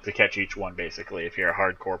month to catch each one, basically, if you're a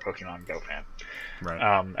hardcore Pokemon Go fan.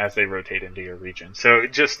 Right. As they rotate into your region. So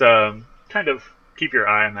just kind of keep your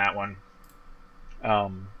eye on that one.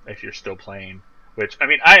 If you're still playing, which I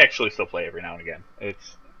mean, I actually still play every now and again.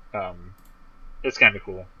 It's kind of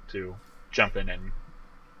cool to jump in and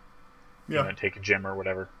take a gym or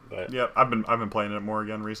whatever. But yeah, I've been playing it more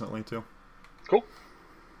again recently too. Cool.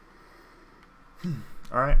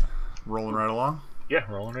 All right, rolling right along. Yeah,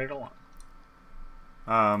 rolling right along.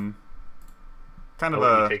 Kind of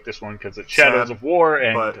you take this one because it's Shadows of War,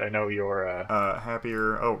 and I know you're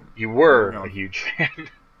happier. Oh, you were a huge fan.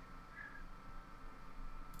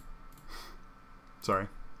 Sorry.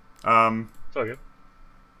 It's all good.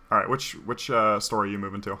 All right, which story are you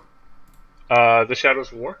moving to? The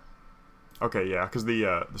Shadows of War. Okay, yeah, because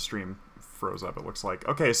the stream froze up. It looks like.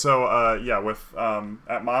 Okay, so with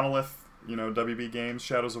at Monolith, WB Games,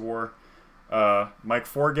 Shadows of War. Mike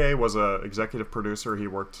Forgay was a executive producer. He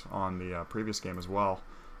worked on the previous game as well.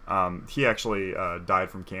 He actually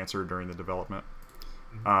died from cancer during the development.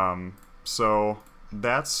 So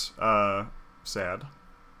that's sad.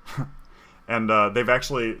 And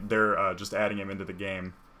they're just adding him into the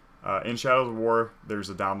game. In Shadows of War, there's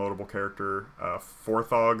a downloadable character,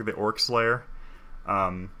 Forthog, the Orc Slayer.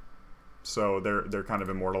 So they're kind of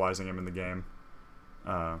immortalizing him in the game.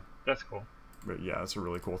 That's cool. But yeah, it's a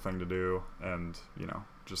really cool thing to do, and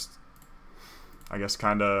just I guess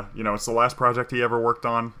kind of it's the last project he ever worked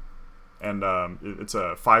on, and it's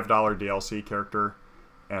a $5 DLC character,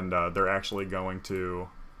 and they're actually going to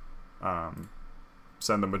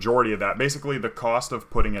send the majority of that. Basically, the cost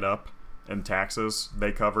of putting it up and taxes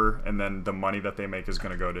they cover, and then the money that they make is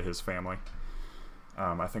going to go to his family.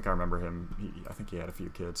 I think I remember him. I think he had a few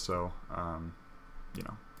kids, so it's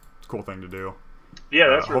a cool thing to do. Yeah,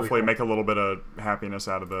 that's really hopefully cool. Make a little bit of happiness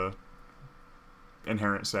out of the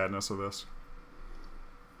inherent sadness of this.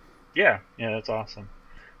 Yeah, that's awesome.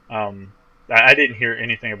 I didn't hear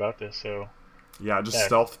anything about this, so yeah, just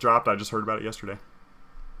stealth dropped. I just heard about it yesterday.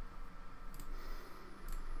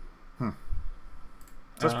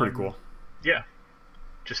 That's pretty cool. Yeah,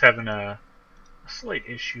 just having a slight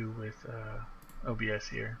issue with OBS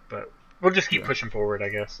here, but we'll just keep pushing forward, I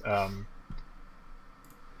guess.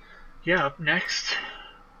 Up next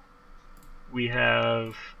we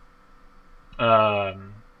have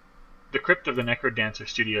the Crypt of the Necrodancer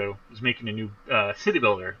Studio is making a new city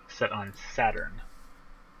builder set on Saturn.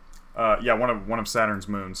 One of Saturn's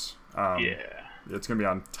moons. It's gonna be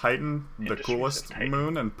on Titan, the coolest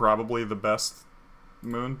moon and probably the best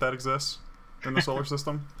moon that exists in the solar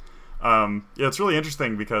system. It's really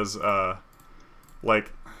interesting because Crypt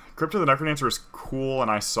of the Necrodancer is cool, and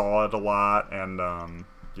I saw it a lot, and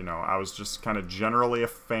I was just kind of generally a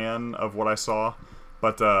fan of what I saw,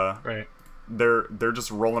 but right. They're just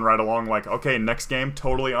rolling right along like, okay, next game,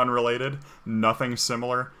 totally unrelated, nothing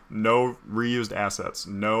similar, no reused assets,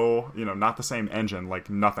 no, not the same engine, like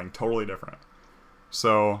nothing, totally different.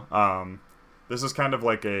 So this is kind of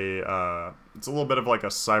like it's a little bit of like a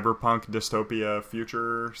cyberpunk dystopia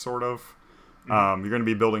future, sort of. You're going to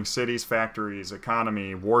be building cities, factories,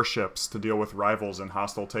 economy, warships to deal with rivals and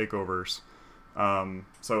hostile takeovers.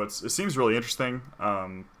 So it seems really interesting.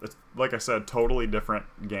 It's, like I said, totally different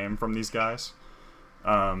game from these guys.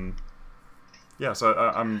 So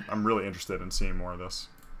I'm really interested in seeing more of this.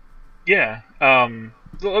 Yeah.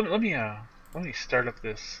 Let me start up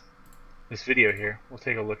this video here. We'll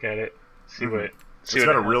take a look at it. See what. It's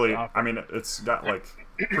got a really. I mean, it's got like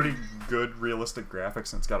pretty good realistic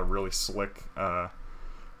graphics, and it's got a really slick,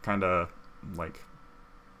 kind of like.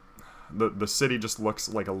 The city just looks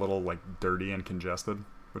like a little like dirty and congested,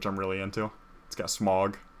 which I'm really into. It's got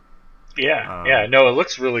smog. Yeah. No, it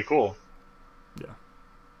looks really cool. Yeah.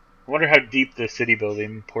 I wonder how deep the city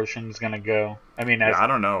building portion is going to go. I mean, I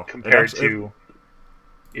don't know. Compared to,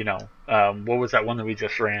 what was that one that we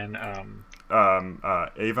just ran?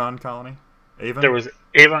 Avon Colony. Avon? There was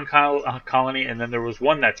Avon Colony, and then there was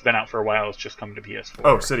one that's been out for a while. It's just come to PS4.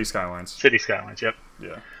 Oh, City Skylines. City Skylines. Yep.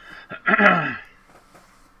 Yeah.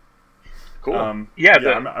 Cool.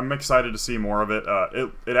 I'm excited to see more of it.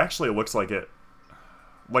 It actually looks like it.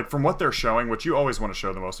 Like from what they're showing, which you always want to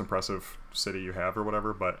show the most impressive city you have or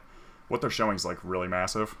whatever, but what they're showing is like really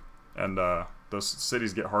massive, and those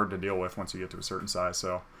cities get hard to deal with once you get to a certain size.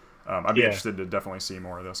 So I'd be interested to definitely see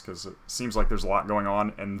more of this because it seems like there's a lot going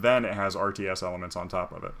on, and then it has RTS elements on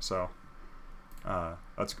top of it. So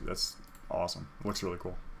that's awesome. It looks really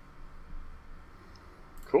cool.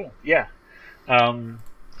 Cool. Yeah.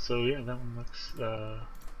 So yeah, that one looks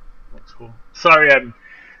cool. Sorry,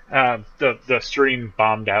 the stream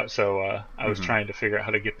bombed out, so I was trying to figure out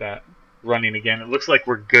how to get that running again. It looks like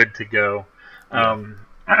we're good to go.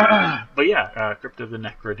 But yeah, Crypt of the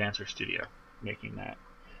Necrodancer Studio making that.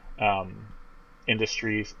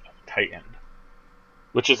 Industries of Titan,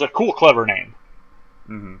 which is a cool, clever name.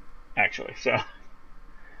 Actually, so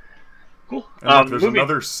cool. And look, there's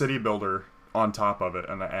another city builder on top of it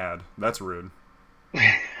and an ad. That's rude.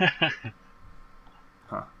 Huh.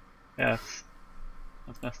 Yeah,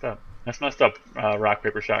 that's messed up. That's messed up. Rock,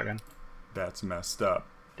 paper, shotgun. That's messed up.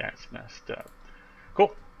 That's messed up.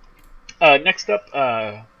 Cool. Next up,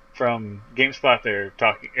 from GameSpot, they're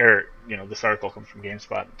talking, this article comes from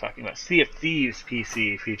GameSpot talking about Sea of Thieves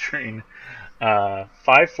PC featuring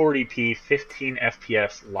 540p 15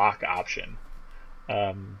 FPS lock option.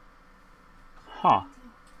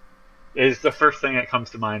 Is the first thing that comes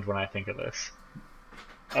to mind when I think of this.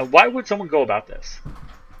 Why would someone go about this?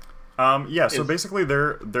 So basically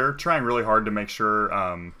they're trying really hard to make sure,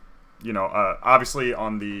 obviously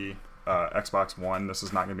on the Xbox One this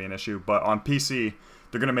is not going to be an issue, but on PC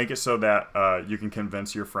they're going to make it so that you can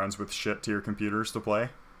convince your friends with shit to your computers to play.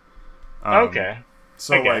 Okay.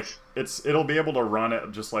 So like it'll be able to run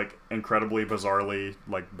at just like incredibly bizarrely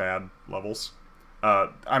like bad levels.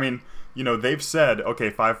 They've said,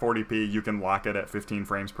 okay, 540p, you can lock it at 15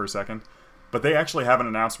 frames per second, but they actually haven't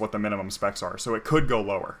announced what the minimum specs are, so it could go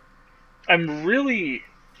lower. I'm really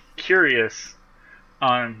curious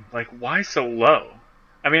on like why so low.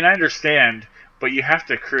 I mean, I understand, but you have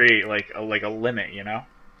to create like a limit, you know?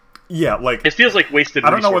 Yeah, like it feels like wasted.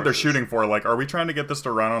 I don't know what they're shooting for. Like, are we trying to get this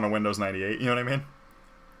to run on a Windows 98? You know what I mean?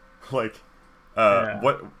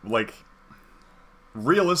 Like,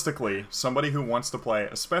 realistically, somebody who wants to play,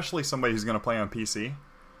 especially somebody who's going to play on PC,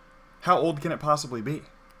 how old can it possibly be?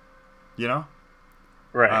 You know?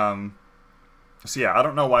 Right. So yeah, I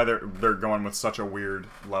don't know why they're going with such a weird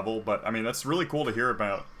level, but I mean that's really cool to hear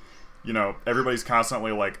about. You know, everybody's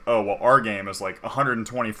constantly like, oh, well, our game is like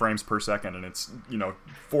 120 frames per second, and it's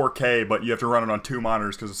 4K, but you have to run it on 2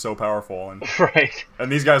 monitors because it's so powerful. And right.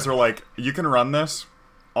 And these guys are like, you can run this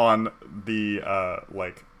on the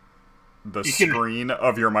screen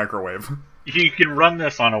of your microwave. You can run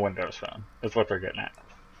this on a Windows phone. That's what they're getting at.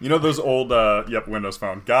 You know those old Windows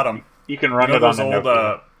Phone. Got them. You can run it on the old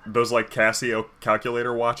those like Casio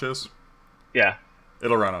calculator watches. Yeah.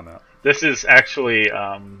 It'll run on that. This is actually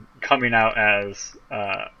coming out as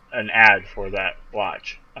an ad for that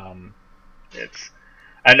watch. I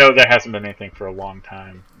know there hasn't been anything for a long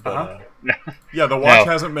time. But, yeah, the watch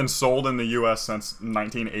hasn't been sold in the U.S. since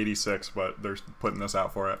 1986, but they're putting this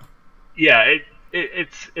out for it. Yeah,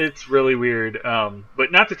 it's really weird.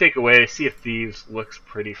 But not to take away, Sea of Thieves looks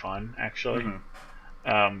pretty fun, actually.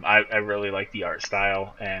 I really like the art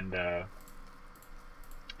style and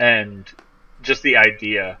just the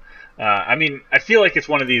idea. I feel like it's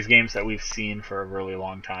one of these games that we've seen for a really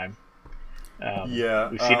long time.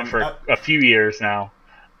 We've seen it for a few years now,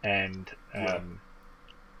 and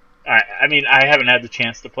I haven't had the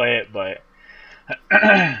chance to play it, but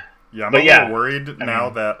yeah, I'm a little worried now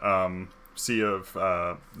that not Sea of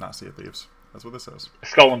Thieves. That's what this is.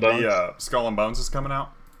 Skull and Bones. The Skull and Bones is coming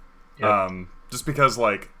out. Yep. Just because,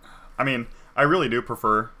 I really do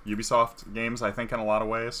prefer Ubisoft games. I think in a lot of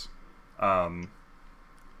ways.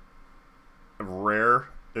 Rare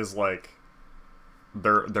is like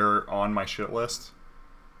they're on my shit list,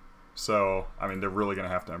 so they're really gonna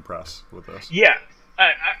have to impress with this. Yeah,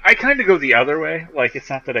 I kind of go the other way. Like,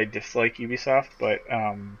 it's not that I dislike Ubisoft, but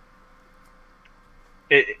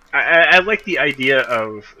I like the idea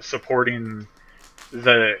of supporting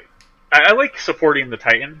I like supporting the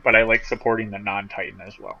Titan, but I like supporting the non-Titan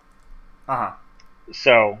as well.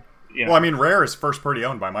 So Rare is first party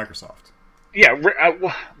owned by Microsoft. Yeah,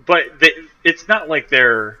 but it's not like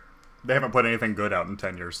they haven't put anything good out in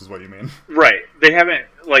 10 years, is what you mean. Right. They haven't,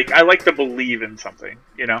 I like to believe in something,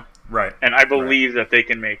 you know? Right. And I believe that they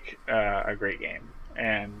can make a great game.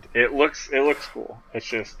 And it looks cool. It's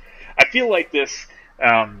just, I feel like this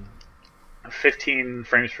 15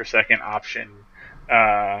 frames per second option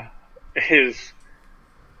is,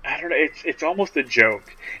 I don't know, it's almost a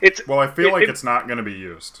joke. I feel like it's not going to be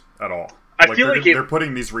used at all. I feel like they're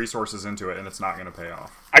putting these resources into it, and it's not going to pay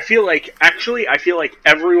off. I feel like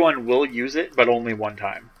everyone will use it, but only one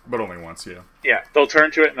time. But only once, yeah. Yeah, they'll turn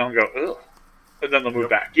to it and they'll go, ugh. and then they'll move Yep.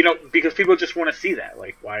 back. Because people just want to see that.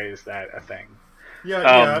 Like, why is that a thing?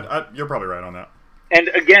 Yeah, you're probably right on that. And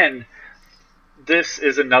again, this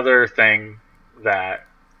is another thing that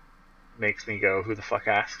makes me go, who the fuck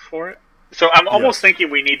asks for it? So I'm almost thinking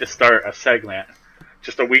we need to start a segment,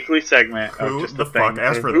 just a weekly segment Who of just the a thing. fuck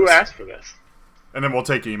asked for Who this? asked for this? And then we'll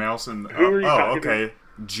take emails and Who are you talking okay.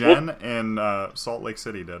 Jen in Salt Lake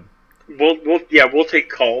City did. We'll take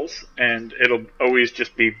calls, and it'll always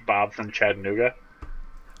just be Bob from Chattanooga,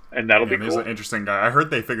 and that'll be cool. He's an interesting guy. I heard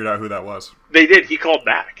they figured out who that was. They did. He called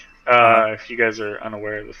back. If you guys are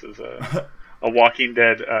unaware, this is a Walking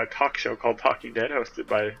Dead talk show called Talking Dead, hosted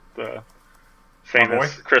by the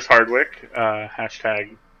famous Chris Hardwick.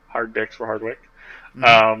 Hashtag Hard Dicks for Hardwick.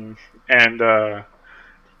 Mm-hmm.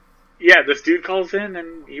 This dude calls in,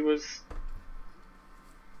 and he was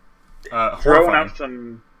throwing out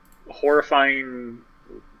some horrifying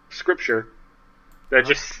scripture that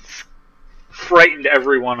just frightened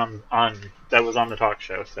everyone on that was on the talk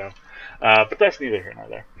show. So, but that's neither here nor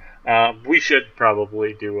there. We should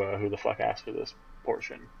probably do a who the fuck asked for this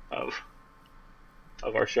portion of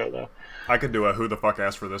our show, though. I could do a who the fuck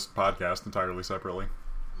asked for this podcast entirely separately.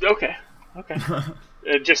 Okay.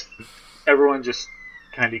 Everyone just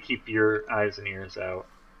kind of keep your eyes and ears out.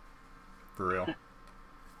 For real.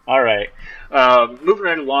 All right. Moving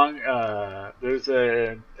right along, there was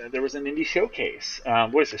an indie showcase.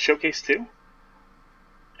 What is it, Showcase 2?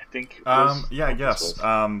 I think. I guess.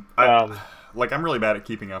 I'm really bad at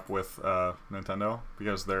keeping up with Nintendo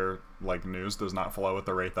because their news does not flow at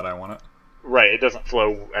the rate that I want it. Right, it doesn't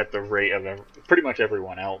flow at the rate of pretty much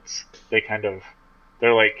everyone else. They're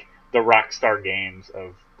like the Rockstar Games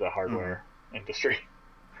of the hardware industry.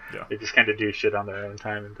 Yeah. They just kind of do shit on their own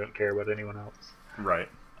time and don't care about anyone else. Right.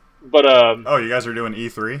 But you guys are doing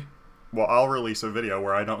E3? Well, I'll release a video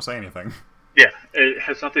where I don't say anything. Yeah, it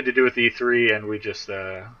has nothing to do with E3, and we just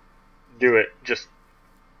do it just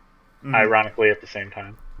ironically at the same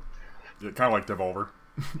time. Yeah, kind of like Devolver.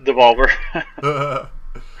 But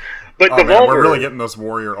Devolver, man, we're really getting those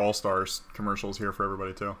Warrior All-Stars commercials here for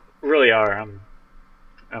everybody too. Really are. I'm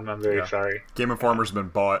very sorry. Game Informer's been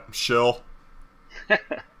bought. Shill.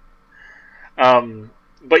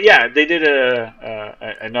 But yeah, they did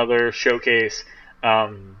another showcase,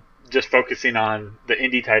 just focusing on the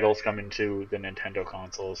indie titles coming to the Nintendo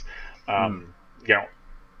consoles.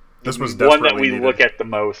 This was one that we needed. look at the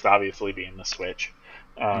most, obviously, being the Switch.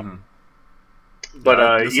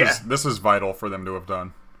 This is vital for them to have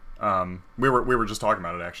done. We were just talking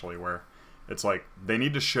about it actually, where it's like they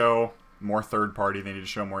need to show more third party, they need to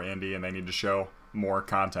show more indie, and they need to show more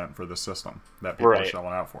content for the system that people are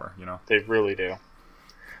shelling out for. They really do.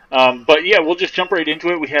 But yeah, we'll just jump right into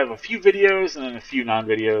it. We have a few videos and then a few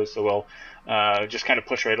non-videos, so we'll just kind of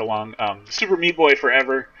push right along. Super Meat Boy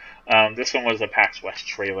Forever. This one was a PAX West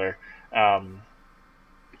trailer. That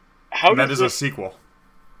is a sequel.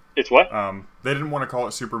 It's what? They didn't want to call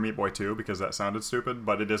it Super Meat Boy 2 because that sounded stupid,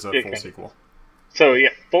 but it is a full sequel. So yeah,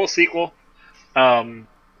 full sequel.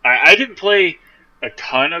 I didn't play a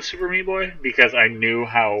ton of Super Meat Boy because I knew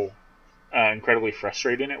how incredibly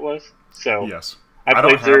frustrating it was. So yes. I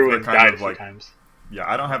played through and died a few times. Yeah,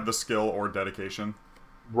 I don't have the skill or dedication.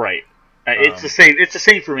 Right. It's the same. It's the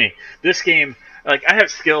same for me. This game, I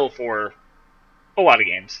have skill for a lot of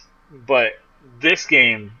games, but this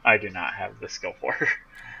game I do not have the skill for.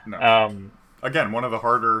 No. Again, one of the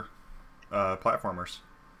harder platformers.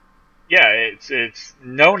 Yeah, it's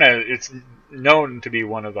known to be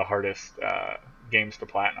one of the hardest games to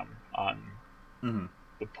platinum on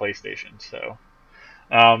the PlayStation. So,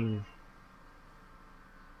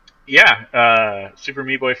 Super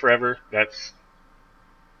Meat Boy Forever.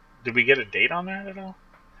 Did we get a date on that at all?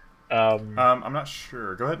 I'm not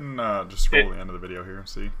sure. Go ahead and just scroll to the end of the video here and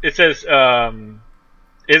see. It says it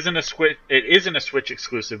isn't a Switch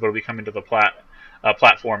exclusive, but it'll be coming to the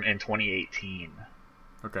platform in 2018.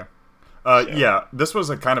 Okay. Yeah, this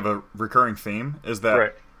was a kind of a recurring theme. Is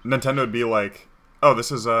that Nintendo would be like, "Oh,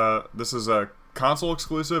 this is a console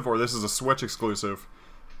exclusive, or this is a Switch exclusive."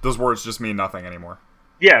 Those words just mean nothing anymore.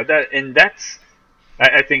 Yeah,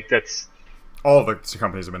 I think that's all the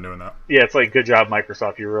companies have been doing that. Yeah, it's like, good job,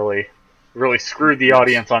 Microsoft. You really screwed the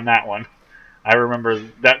audience on that one. I remember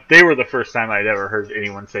that they were the first time I'd ever heard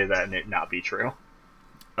anyone say that and it not be true.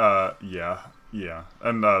 Yeah.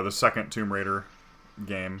 And the second Tomb Raider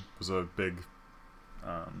game was a big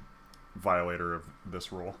violator of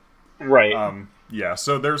this rule. Right. Yeah,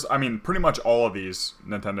 so pretty much all of these,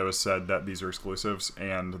 Nintendo has said that these are exclusives,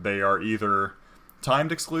 and they are either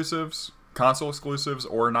timed exclusives, console exclusives,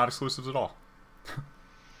 or not exclusives at all.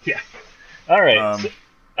 Yeah. All right. So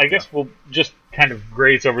I guess we'll just kind of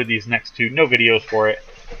graze over these next two. No videos for it.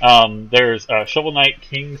 There's Shovel Knight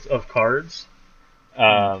Kings of Cards,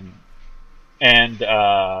 and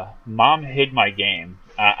Mom Hid My Game.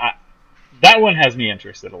 That one has me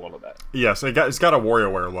interested a little bit. Yes, it's got a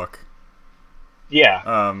WarioWare look.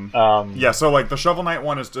 Yeah. Yeah. So like the Shovel Knight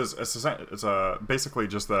one is just it's basically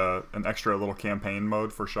just an extra little campaign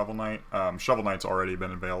mode for Shovel Knight. Shovel Knight's already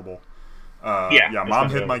been available. Yeah. Mom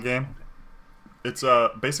Hid My Game. It's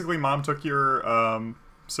basically Mom took your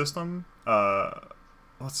system.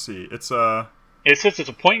 Let's see. It says it's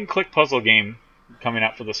a point and click puzzle game coming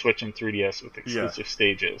out for the Switch and 3DS with exclusive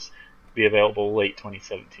stages. Be available late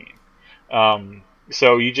 2017.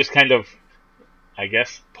 So you just kind of, I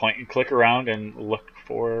guess, point and click around and look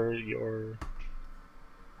for your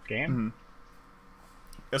game. Mm-hmm.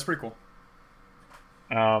 That's pretty cool.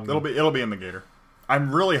 It'll be in the Gator.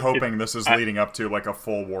 I'm really hoping this is leading up to like a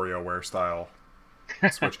full WarioWare style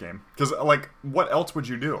Switch game. Because like, what else would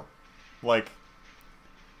you do? Like,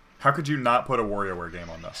 how could you not put a WarioWare game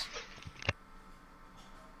on this?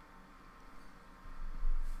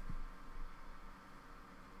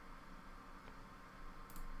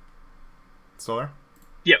 Still there?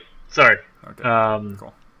 Yep. Sorry. Okay.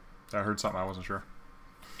 Cool. I heard something. I wasn't sure.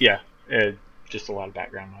 Yeah. Just a lot of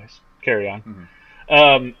background noise. Carry on.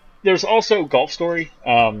 Mm-hmm. There's also Golf Story.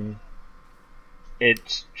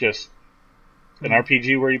 It's just an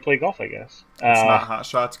RPG where you play golf, I guess. It's not Hot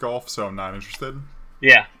Shots Golf, so I'm not interested.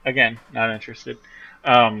 Yeah. Again, not interested.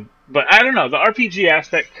 But I don't know. The RPG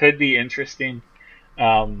aspect could be interesting.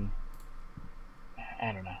 I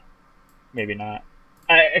don't know. Maybe not.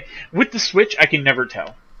 With the Switch, I can never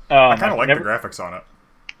tell. I kind of like the graphics on it.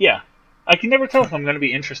 Yeah. I can never tell if I'm going to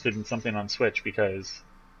be interested in something on Switch because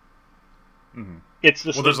it's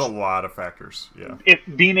the Switch. There's a lot of factors, yeah.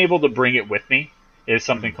 Being able to bring it with me is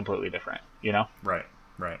something completely different, you know? Right.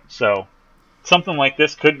 So, something like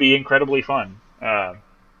this could be incredibly fun. Up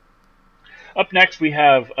next, we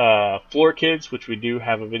have Floor Kids, which we do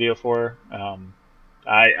have a video for.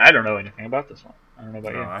 I don't know anything about this one. I don't know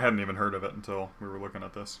about you. I hadn't even heard of it until we were looking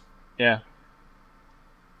at this. Yeah.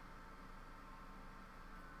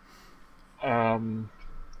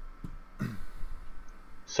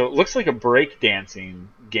 So it looks like a breakdancing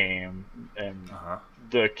game, and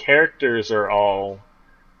the characters are all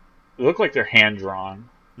look like they're hand drawn.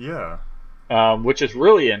 Yeah. Which is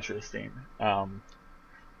really interesting.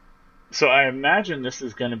 So I imagine this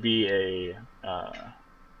is going to be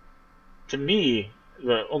to me,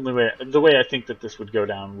 the way I think that this would go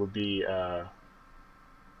down would be kind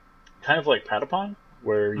of like Patapon,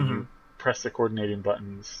 where you press the coordinating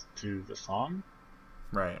buttons to the song,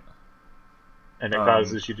 right, and it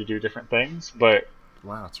causes you to do different things. But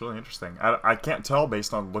wow, it's really interesting. I can't tell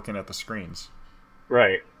based on looking at the screens.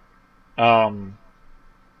 Right. Or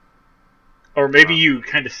maybe you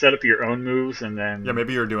kind of set up your own moves and then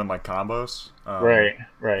maybe you're doing like combos. Right.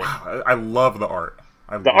 Wow, I love the art.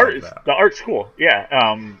 The art's cool. Yeah.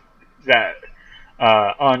 That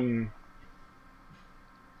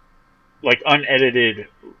unedited,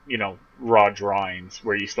 raw drawings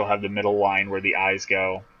where you still have the middle line where the eyes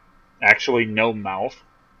go. Actually, no mouth.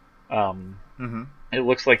 It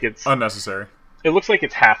looks like it's unnecessary. It looks like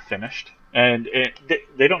it's half finished, and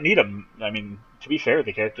they don't need a. I mean, to be fair,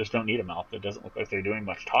 the characters don't need a mouth. It doesn't look like they're doing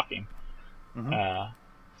much talking.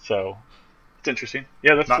 So it's interesting.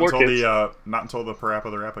 Yeah, that's Floor Kids. Not until the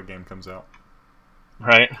Parappa the Rappa game comes out.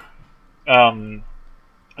 Right.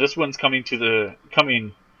 This one's coming.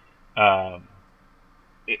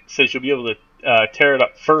 It says you'll be able to tear it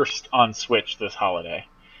up first on Switch this holiday.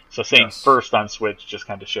 So saying first on Switch just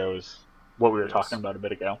kind of shows what we were talking about a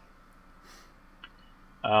bit ago.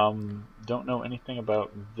 Don't know anything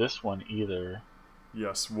about this one either.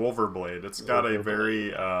 Yes, Wolverblade. It's got a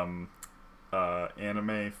very anime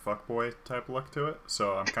fuckboy type look to it,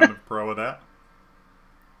 so I'm kind of pro with that.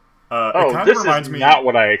 This is not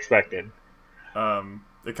what I expected. It kind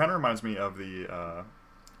of reminds me of the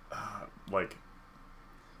like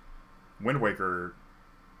Wind Waker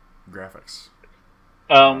graphics.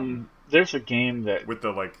 There's a game that with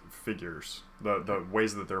the like figures, the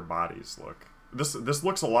ways that their bodies look. This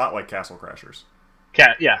looks a lot like Castle Crashers.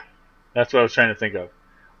 Yeah, that's what I was trying to think of.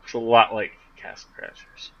 Looks a lot like Castle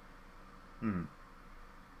Crashers.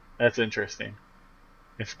 That's interesting.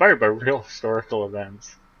 Inspired by real historical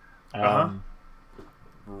events.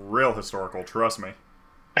 Real historical, trust me.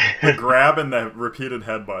 The grab and the repeated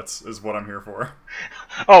headbutts is what I'm here for.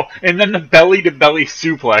 Oh, and then the belly-to-belly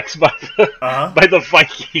suplex by the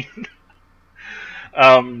Viking.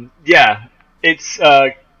 Yeah, it's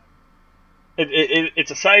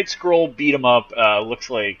it's a side-scroll beat 'em up. Looks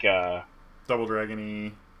like Double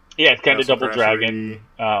Dragon-y. Yeah, it's kind of Castle Double Crashery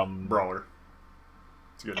Dragon. brawler.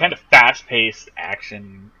 It's a good. Kind of fast-paced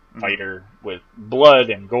action fighter with blood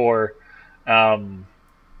and gore.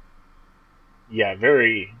 Yeah,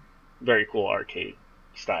 very, very cool arcade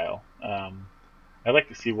style. I'd like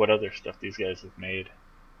to see what other stuff these guys have made.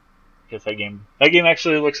 Because that game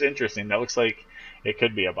actually looks interesting. That looks like it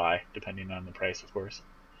could be a buy, depending on the price, of course.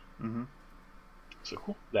 Mm-hmm. So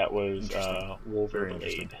cool. That was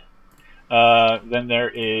Wolverblade. Then there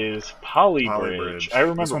is Polybridge. I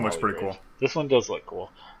remember this one looks pretty cool. This one does look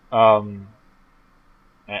cool.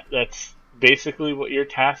 That's basically what you're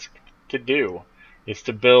tasked to do, is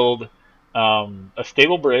to build a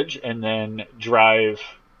stable bridge and then drive,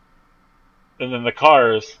 and then the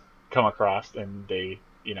cars come across and they,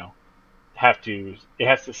 it has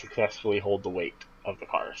to successfully hold the weight of the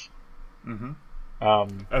cars. Mm-hmm.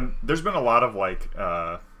 And there's been a lot of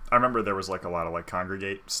I remember there was a lot of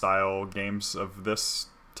Congregate style games of this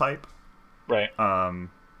type. Right.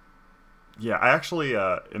 Yeah, I actually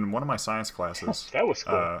in one of my science classes that was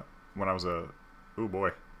cool. When I was when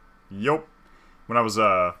I was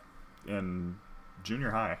in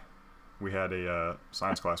junior high, we had a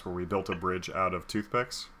science class where we built a bridge out of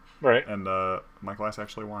toothpicks. Right. And my class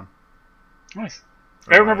actually won. Nice.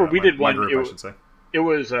 I remember we did one. Group, I should say. It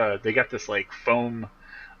was they got this foam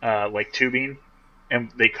tubing,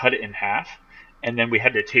 and they cut it in half, and then we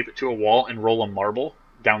had to tape it to a wall and roll a marble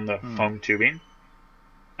down the foam tubing,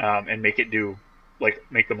 and make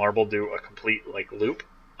the marble do a complete loop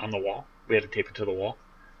on the wall. We had to tape it to the wall.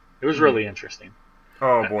 It was really interesting.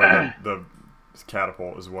 Oh boy, the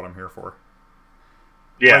catapult is what I'm here for.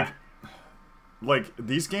 Yeah.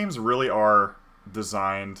 These games really are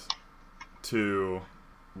designed to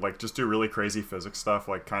just do really crazy physics stuff,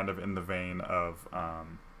 kind of in the vein of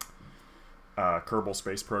Kerbal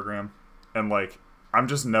Space Program, and I'm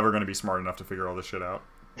just never going to be smart enough to figure all this shit out.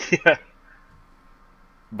 Yeah.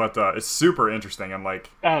 But it's super interesting, and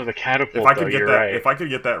the catapult. If I could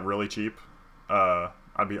get that really cheap,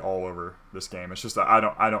 I'd be all over this game. It's just that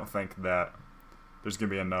I don't think that there's going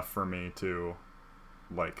to be enough for me to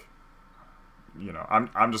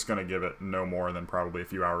I'm just going to give it no more than probably a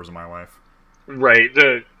few hours of my life. Right.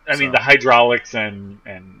 The hydraulics and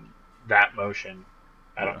that motion,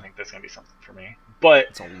 I don't think that's going to be something for me. But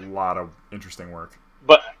it's a lot of interesting work.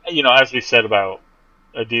 But, as we said about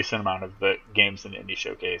a decent amount of the games in the Indie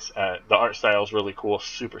Showcase, the art style is really cool.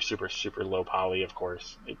 Super, super, super low poly, of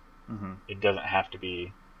course. It doesn't have to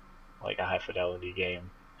be a high fidelity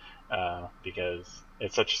game because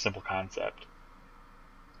it's such a simple concept.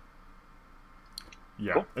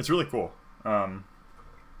 Yeah, cool. It's really cool.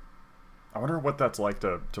 I wonder what that's like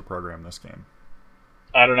to program this game.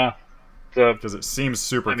 I don't know. Because it seems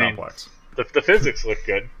super complex. The physics look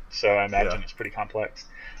good, so I imagine it's pretty complex.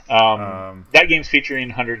 That game's featuring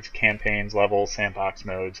hundreds of campaigns, levels, sandbox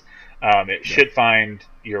modes. It should find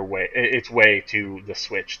its way to the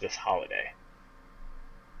Switch this holiday.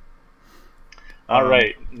 All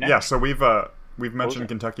right. Next. Yeah, so we've mentioned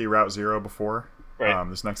Kentucky Route Zero before. Right.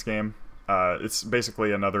 This next game. It's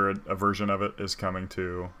basically a version of it is coming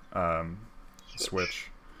to Switch.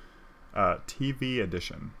 TV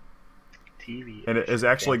edition. And it is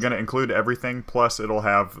actually going to include everything, plus it'll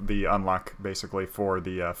have the unlock basically for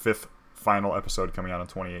the fifth final episode coming out in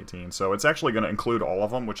 2018. So it's actually going to include all of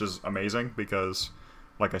them, which is amazing because,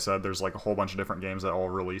 like I said, there's a whole bunch of different games that all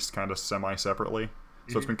released kind of semi-separately.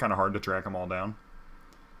 So it's been kind of hard to track them all down.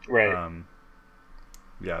 Right.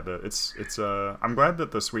 Yeah, I'm glad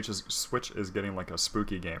that the Switch is getting a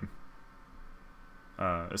spooky game.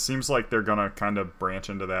 It seems like they're gonna kind of branch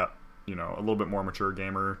into that, a little bit more mature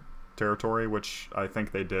gamer territory, which I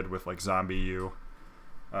think they did with Zombie U.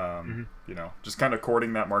 Just kind of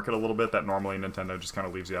courting that market a little bit that normally Nintendo just kind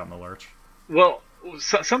of leaves you out in the lurch. Well,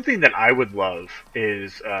 something that I would love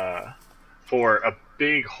is for a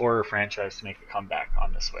big horror franchise to make a comeback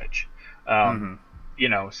on the Switch.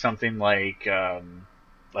 Something like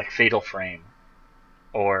Fatal Frame,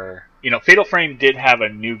 or Fatal Frame did have a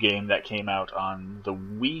new game that came out on the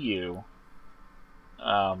Wii U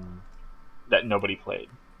that nobody played.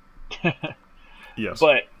 Yes,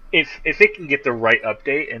 but if it can get the right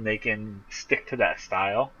update and they can stick to that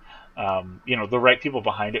style, the right people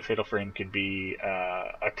behind it, Fatal Frame could be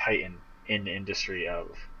a titan in the industry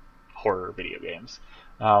of horror video games.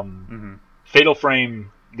 Fatal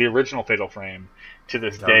Frame, the original Fatal Frame, to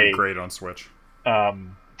this day, would be great on Switch.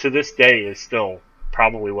 To this day, is still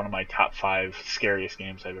probably one of my top 5 scariest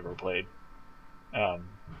games I've ever played.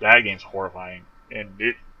 That game's horrifying,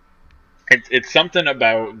 and it's something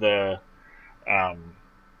about the.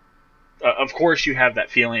 Of course, you have that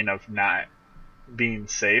feeling of not being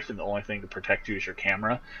safe, and the only thing to protect you is your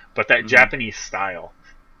camera. But that Mhm. Japanese style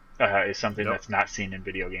is something Yep. that's not seen in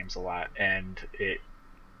video games a lot, and it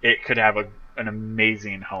could have an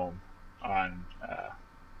amazing home on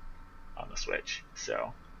the Switch.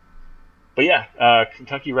 So, but yeah,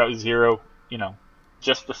 Kentucky Route Zero,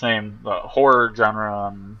 just the same. The horror genre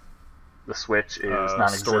on the Switch is Story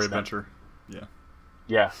non-existent. adventure. Yeah.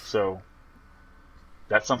 Yeah, so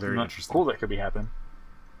that's something Very that's interesting. cool that could be happening.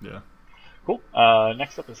 Yeah. Cool.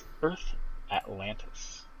 Next up is Earth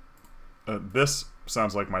Atlantis. This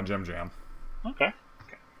sounds like my jam. Okay.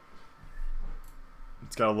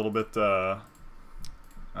 It's got a little bit.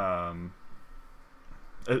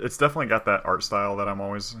 It's definitely got that art style that I'm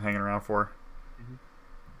always hanging around for.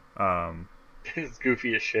 It's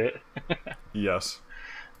goofy as shit. Yes.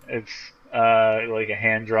 It's like a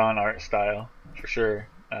hand-drawn art style for sure.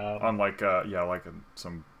 On like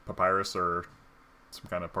some papyrus or some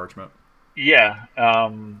kind of parchment. Yeah,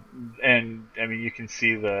 and I mean you can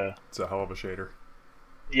see It's a hell of a shader.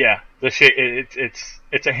 the shade.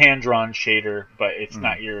 It's a hand-drawn shader, but it's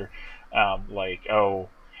not your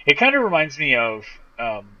It kind of reminds me of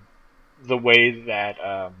the way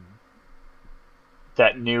that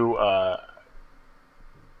that new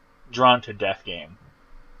Drawn to Death game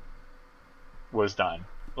was done.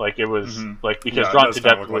 Like it was because Yeah, it Drawn does to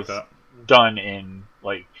kinda Death look was like done in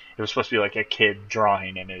it was supposed to be like a kid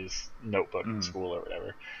drawing in his notebook in school or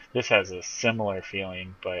whatever. This has a similar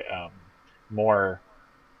feeling, but more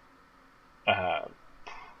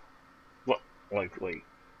like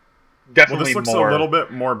definitely Well, this looks more a little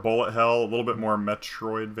bit more bullet hell, a little bit more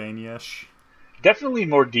Metroidvania-ish. definitely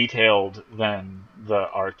more detailed than the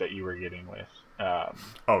art that you were getting with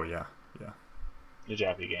Oh yeah. the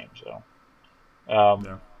Jaffy game. So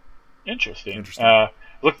Yeah. interesting. Interesting.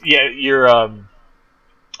 Look, yeah, you're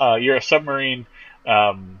a submarine.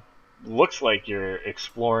 Looks like you're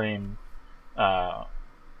exploring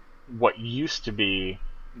what used to be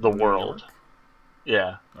the New world. York?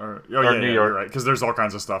 Yeah, Or New York. York. You're right. Because there's all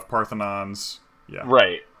kinds of stuff. Parthenons. Yeah.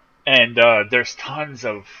 Right. And there's tons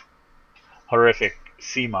of horrific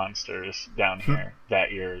sea monsters down here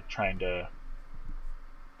that you're trying to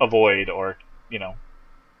avoid or,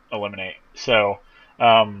 eliminate. So,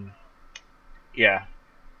 yeah.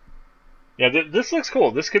 Yeah, this looks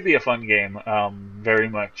cool. This could be a fun game. Very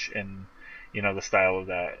much in, the style of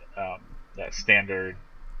that standard,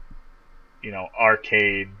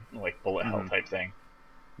 arcade, like bullet hell type thing.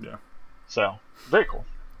 Yeah. So, very cool.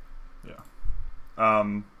 Yeah,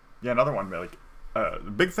 another one. Like,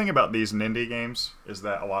 the big thing about these indie games is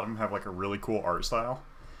that a lot of them have like a really cool art style,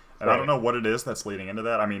 and I don't know what it is that's leading into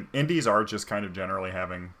that. I mean, indies are just kind of generally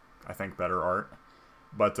having, I think, better art.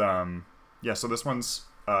 But yeah, so this one's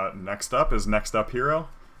next up is Next Up Hero.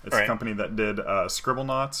 It's a company that did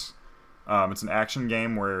Scribblenauts. It's an action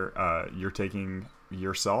game where you're taking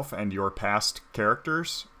yourself and your past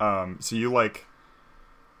characters. So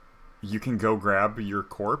you can go grab your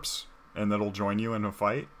corpse and it'll join you in a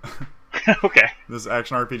fight. Okay. This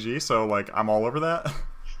action RPG, so like I'm all over that.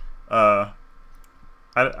 I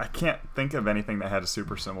can't think of anything that had a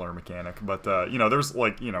super similar mechanic, but there's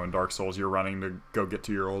like in Dark Souls you're running to go get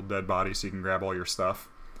to your old dead body so you can grab all your stuff.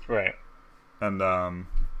 Right. And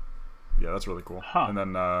yeah, that's really cool. Huh. And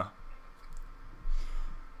then Yeah.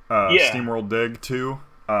 SteamWorld Dig 2.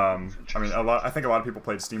 I mean, I think a lot of people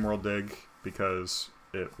played SteamWorld Dig because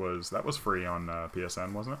that was free on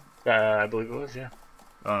PSN, wasn't it? I believe it was, yeah.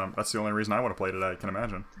 That's the only reason I would have played it, I can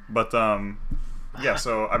imagine. But yeah,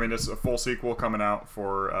 so I mean, it's a full sequel coming out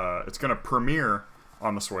for. It's going to premiere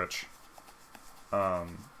on the Switch.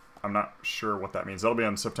 I'm not sure what that means. That'll be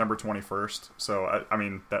on September 21st. So I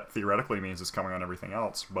mean, that theoretically means it's coming on everything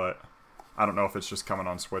else, but I don't know if it's just coming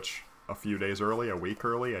on Switch a few days early, a week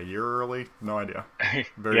early, a year early. No idea.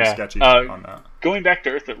 Very sketchy on that. Going back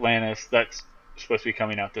to Earth Atlantis, that's supposed to be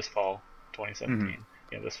coming out this fall, 2017.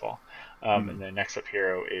 Yeah, this fall. And then Next Up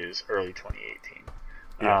Hero is early 2018.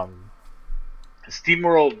 Yeah.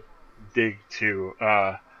 SteamWorld Dig 2.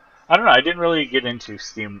 I don't know. I didn't really get into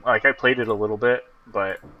Steam. Like, I played it a little bit,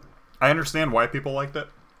 but I understand why people liked it.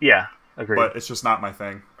 Yeah, agreed. But it's just not my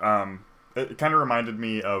thing. It kind of reminded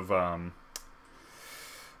me of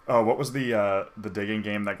what was the digging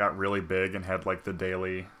game that got really big and had like the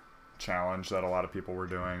daily challenge that a lot of people were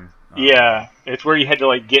doing. Yeah, it's where you had to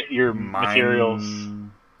like get your materials.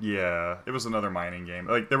 Yeah, it was another mining game.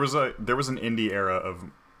 Like there was an indie era of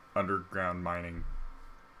underground mining.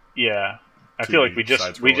 Yeah, I feel like we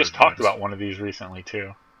just talked about one of these recently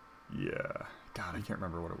too. Yeah, God, I can't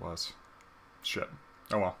remember what it was. Shit.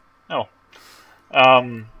 Oh well. Oh.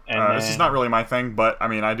 And this is not really my thing, but I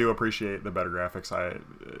mean, I do appreciate the better graphics.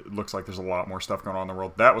 It looks like there's a lot more stuff going on in the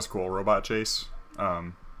world. That was cool. Robot Chase.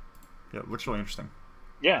 Yeah, it looks really interesting.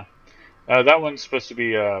 Yeah. That one's supposed to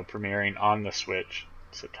be premiering on the Switch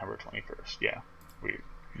September 21st. Yeah. Weird.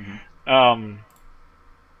 Mm-hmm.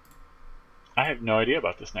 I have no idea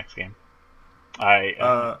about this next game. I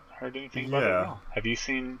haven't heard anything about it at all. Have you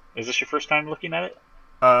seen... Is this your first time looking at it?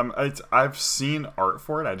 I've seen art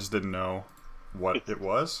for it. I just didn't know what it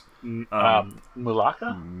was. Mulaka?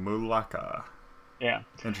 Mulaka. Yeah.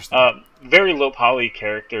 Interesting. Very low poly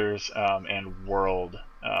characters and world.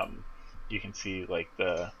 You can see like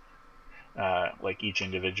the like each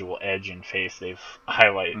individual edge and face. They've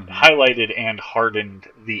highlighted and hardened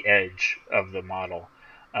the edge of the model,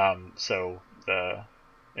 so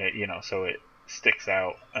so it sticks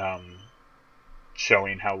out,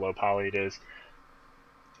 showing how low poly it is.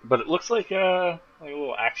 But it looks like a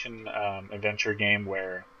little action adventure game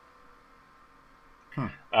where,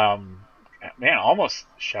 man, almost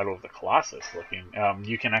Shadow of the Colossus looking.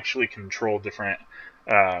 You can actually control different.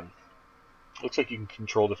 Looks like you can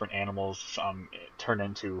control different animals. Turn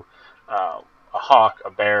into a hawk, a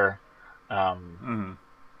bear, and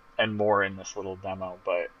more in this little demo.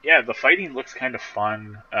 But yeah, the fighting looks kind of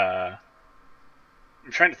fun. I'm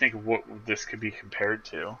trying to think of what this could be compared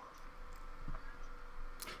to.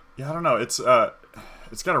 Yeah, I don't know. It's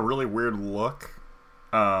got a really weird look.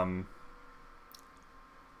 Yeah,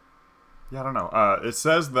 I don't know. It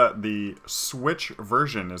says that the Switch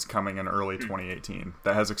version is coming in early 2018.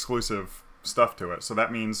 That has exclusive stuff to it. So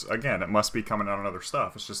that means, again, it must be coming out on other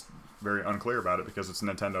stuff. It's just very unclear about it because it's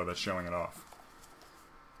Nintendo that's showing it off.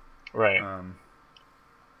 Right.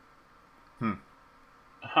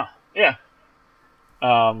 Yeah.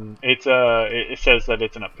 It says that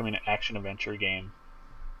it's an upcoming action adventure game.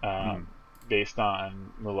 Based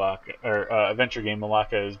on Mulaka, or adventure game.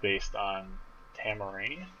 Mulaka is based on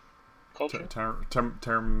Tamaranian culture.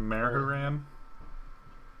 Termaran?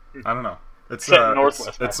 I don't know. It's set in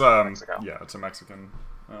Northwest Mexico. Yeah, it's a Mexican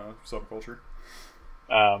subculture.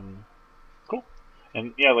 Cool.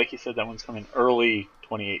 And yeah, like you said, that one's coming early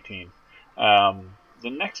 2018. The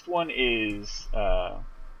next one is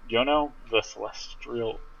Yono the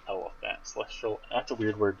Celestial Elephant. Celestial. That's a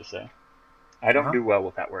weird word to say. I don't do well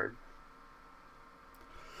with that word.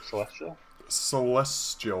 Celestial?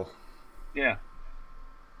 Celestial. Yeah.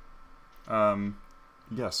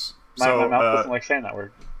 Yes. My mouth doesn't like saying that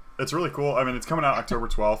word. It's really cool. I mean, it's coming out October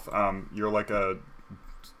 12th. You're like a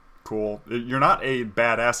cool... You're not a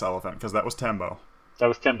badass elephant, because that was Tembo. That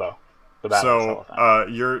was Timbo, the badass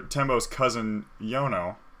elephant. You're Tembo's cousin,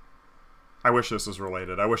 Yono. I wish this was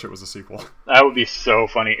related. I wish it was a sequel. That would be so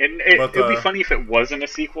funny. And it would be funny if it wasn't a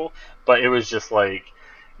sequel, but it was just like,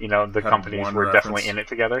 the companies were definitely in it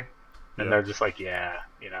together. And they're just like,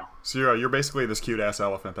 So you're basically this cute-ass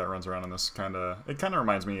elephant that runs around in this kind of... It kind of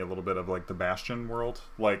reminds me a little bit of, like, the Bastion world.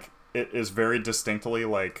 Like, it is very distinctly,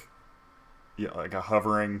 like a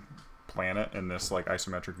hovering planet in this, like,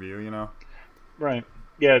 isometric view, Right.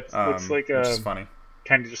 Yeah, it's like which is funny.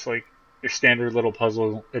 Kind of just like your standard little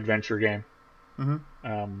puzzle adventure game.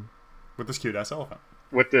 Mm-hmm. With this cute-ass elephant.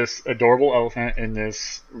 With this adorable elephant in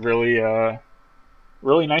this really,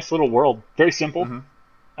 really nice little world. Very simple.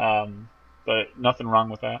 Mm-hmm. But nothing wrong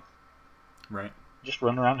with that. Right. Just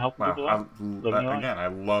run around helping people out. I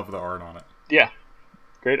love the art on it. Yeah.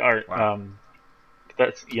 Great art. Wow.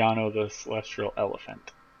 That's Yano the Celestial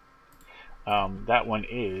Elephant. That one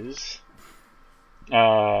is...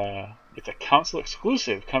 it's a console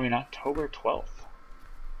exclusive coming October 12th.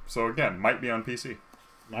 So again, might be on PC.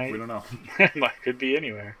 We don't know. Could be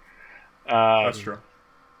anywhere. That's true.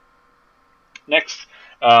 Next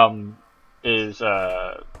is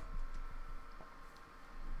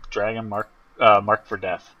Dragon Mark for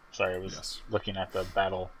Death. Sorry, I was looking at the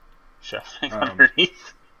battle chef thing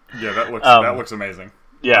underneath. Yeah, that looks amazing.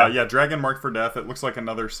 Yeah, Dragon Mark for Death. It looks like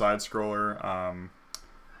another side scroller.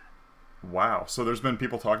 Wow. So there's been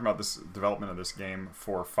people talking about this development of this game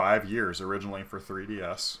for 5 years, originally for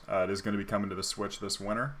 3DS. It is going to be coming to the Switch this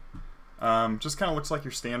winter. Just kind of looks like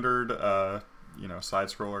your standard,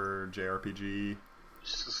 side-scroller JRPG.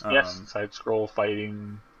 Yes, side-scroll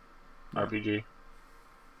fighting RPG.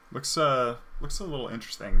 Looks a little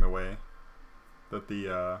interesting the way that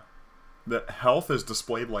the health is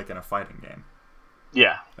displayed like in a fighting game.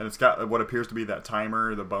 Yeah. And it's got what appears to be that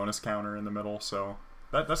timer, the bonus counter in the middle, so...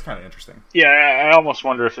 That's kind of interesting. Yeah, I almost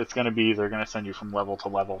wonder if it's going to be they're going to send you from level to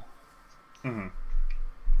level. Mm-hmm.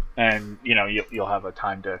 And, you'll have a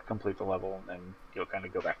time to complete the level, and then you'll kind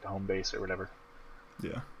of go back to home base or whatever.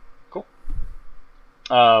 Yeah. Cool.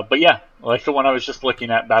 But yeah, like the one I was just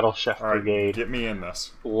looking at, Battle Chef All right, Brigade. get me in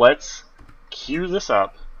this. Let's cue this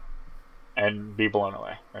up and be blown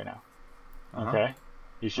away right now. Okay?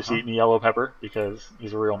 He's just eating yellow pepper because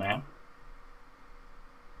he's a real man.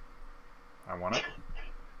 I want it.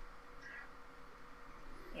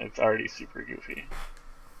 It's already super goofy.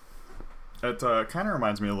 It kind of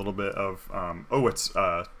reminds me a little bit of it's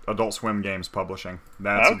Adult Swim Games Publishing.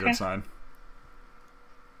 That's a good sign.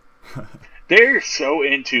 They're so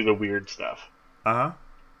into the weird stuff.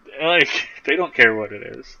 Like, they don't care what it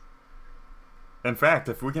is. In fact,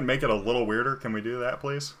 if we can make it a little weirder, can we do that,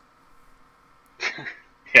 please?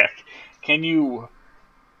 Yeah. Can you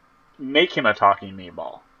make him a talking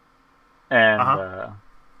meatball?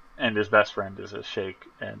 And his best friend is a shake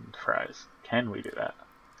and fries. Can we do that?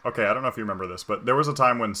 Okay, I don't know if you remember this, but there was a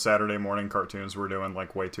time when Saturday morning cartoons were doing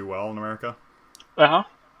like way too well in America.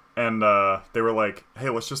 And they were like, hey,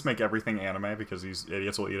 let's just make everything anime because these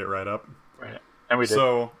idiots will eat it right up. Right. And we did.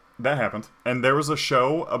 So that happened. And there was a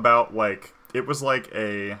show about like, it was like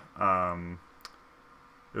a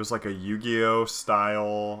Yu-Gi-Oh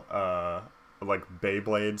style, like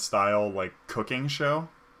Beyblade style, like cooking show.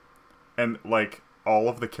 And like all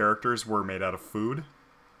of the characters were made out of food.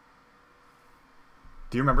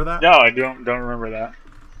 Do you remember that? No, I don't remember that.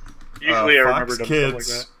 Usually I remember Fox Kids,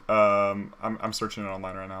 stuff like that. I'm searching it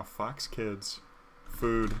online right now. Fox Kids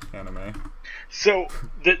food anime. So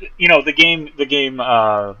the game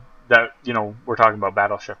that we're talking about,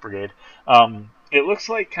 Battle Chef Brigade. It looks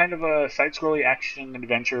like kind of a side-scrolling action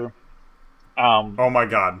adventure. Oh my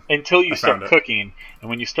god! Until you start cooking, and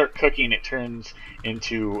when you start cooking, it turns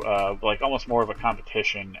into like almost more of a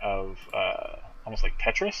competition of almost like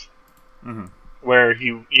Tetris, where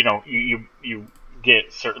you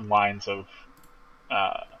get certain lines of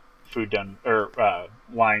food done or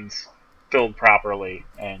lines filled properly,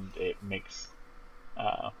 and it makes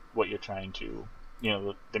what you're trying to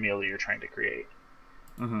the meal that you're trying to create.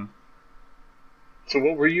 So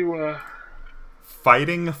what were you?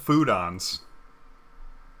 Fighting Foodons.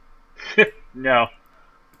 No.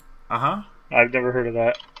 I've never heard of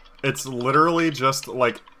that. It's literally just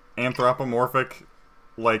like anthropomorphic.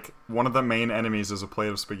 Like one of the main enemies is a plate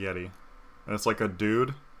of spaghetti, and it's like a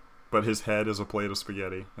dude, but his head is a plate of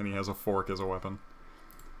spaghetti, and he has a fork as a weapon.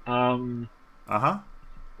 Let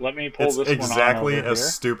me pull it's this one on exactly over as here.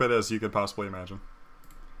 stupid as you could possibly imagine.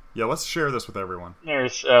 Yeah, let's share this with everyone.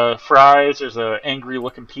 There's fries. There's a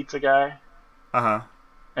angry-looking pizza guy. And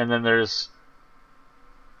then there's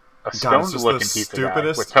a stoned-looking pizza guy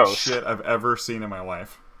with toast. Shit I've ever seen in my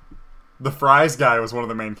life. The fries guy was one of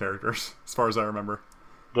the main characters, as far as I remember.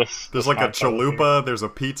 There's like a chalupa. There's a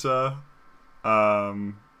pizza.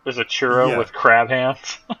 There's a churro with crab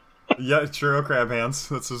hands. Yeah, churro crab hands.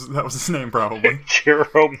 That was his name, probably.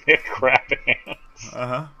 Churro McCrab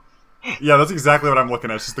hands. Yeah, that's exactly what I'm looking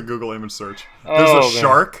at. It's just the Google image search. There's a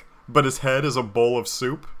shark, but his head is a bowl of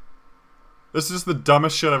soup. This is just the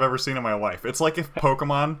dumbest shit I've ever seen in my life. It's like if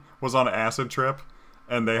Pokemon was on an acid trip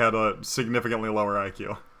and they had a significantly lower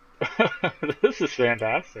IQ. This is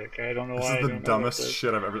fantastic. I don't know why. This is the dumbest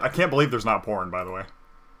shit I've ever... I can't believe there's not porn, by the way.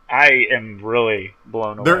 I am really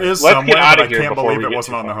blown away. There is somewhere, but I can't believe it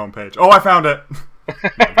wasn't on the homepage. Oh, I found it! No,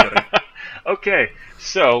 I'm kidding. Okay,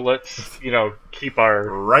 so let's, keep our...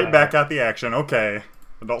 Right back at the action. Okay.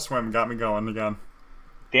 Adult Swim got me going again.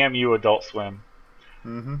 Damn you, Adult Swim.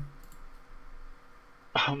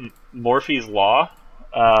 Morphe's Law?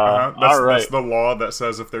 That's the law that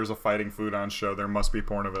says if there's a fighting food on show, there must be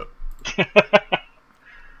porn of it.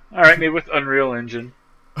 Alright, maybe with Unreal Engine.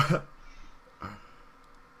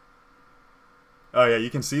 Oh yeah, you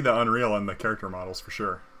can see the Unreal in the character models for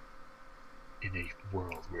sure. In a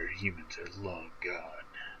world where humans are long gone.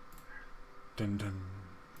 Dun, dun.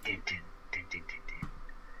 Dun, dun, dun, dun, dun, dun.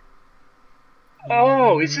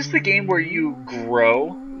 Oh, is this the game where you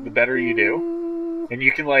grow the better you do? And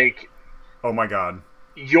you can, Oh my god.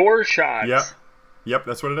 Your shots. Yep,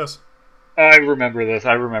 that's what it is. I remember this.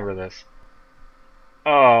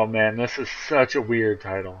 Oh man, this is such a weird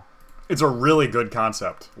title. It's a really good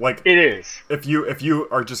concept. It is. If you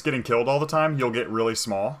are just getting killed all the time, you'll get really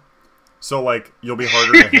small. So, you'll be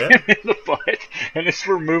harder to hit. In the butt, and it's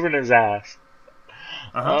for moving his ass.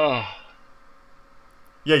 Yeah,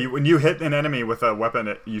 when you hit an enemy with a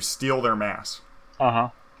weapon, you steal their mass.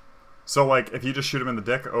 So, if you just shoot him in the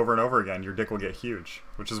dick over and over again, your dick will get huge,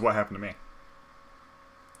 which is what happened to me.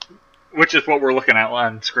 Which is what we're looking at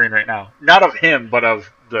on screen right now. Not of him, but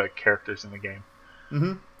of the characters in the game.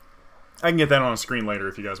 I can get that on a screen later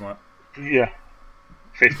if you guys want. Yeah.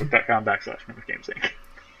 Facebook.com/MimicGamesInc.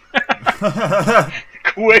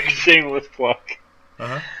 Quick shameless plug.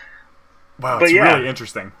 Wow, But it's yeah. really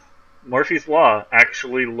interesting. Murphy's Law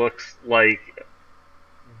actually looks like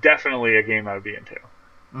definitely a game I would be into.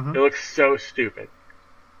 Mm-hmm. It looks so stupid,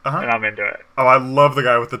 and I'm into it. Oh, I love the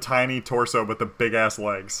guy with the tiny torso but the big ass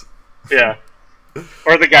legs. Yeah.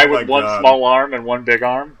 Or the guy Oh my with one God. small arm and one big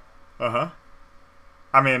arm. I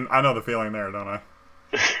mean, I know the feeling there, don't I?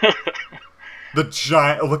 The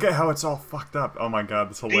giant... Look at how it's all fucked up. Oh my God,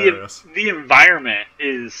 that's hilarious. The environment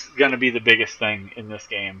is going to be the biggest thing in this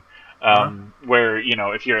game. Where,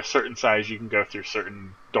 if you're a certain size, you can go through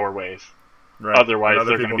certain doorways. Right. Otherwise,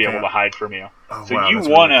 they're going to be able to hide from you. Oh, so wow, you that's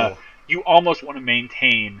want to... really cool. You almost want to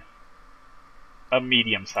maintain a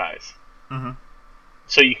medium size. Mm-hmm.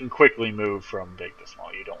 So you can quickly move from big to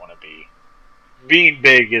small. You don't want to be... Being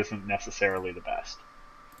big isn't necessarily the best.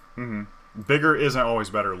 Mm-hmm. Bigger isn't always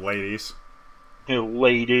better, ladies.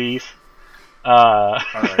 Ladies.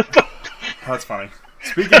 Alright. That's funny.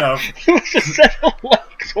 Speaking of... It was just a set of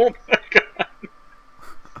legs holding a gun.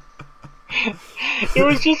 It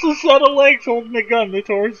was just a set of legs holding a gun. The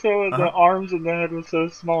torso and the arms and the head was so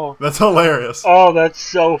small. That's hilarious. Oh, that's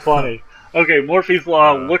so funny. Okay, Murphy's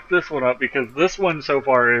Law, look this one up because this one so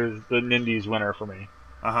far is the Nindies winner for me.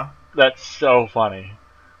 Uh-huh. That's so funny.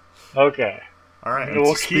 Okay. Alright,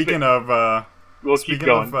 We'll speaking of... We'll keep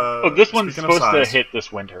going. This one's supposed to hit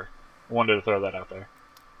this winter. I wanted to throw that out there.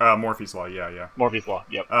 Murphy's Law, yeah. Murphy's Law,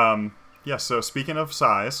 yep. Yeah, so speaking of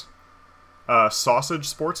size, Sausage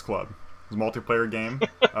Sports Club is a multiplayer game,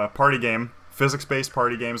 party game, physics-based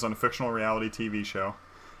party games on a fictional reality TV show,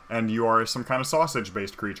 and you are some kind of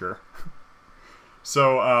sausage-based creature.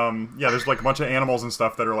 So, yeah, there's like a bunch of animals and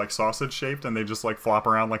stuff that are like sausage-shaped, and they just like flop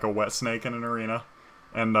around like a wet snake in an arena,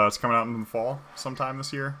 and it's coming out in the fall sometime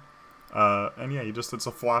this year. And yeah, it's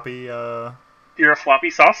a floppy... You're a floppy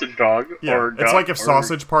sausage dog. Yeah, or it's like if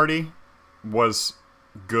Sausage Party was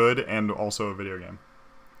good and also a video game.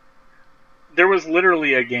 There was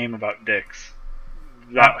literally a game about dicks.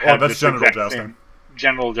 That's Genital Jousting.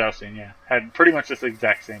 Genital Jousting, yeah. Had pretty much this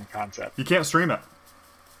exact same concept. You can't stream it.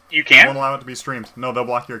 You can't? They won't allow it to be streamed. No, they'll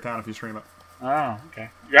block your account if you stream it. Oh, okay.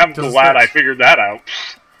 Yeah, I'm glad I figured that out.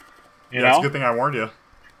 You know? It's a good thing I warned you.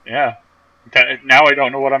 Yeah. Now I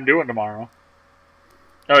don't know what I'm doing tomorrow.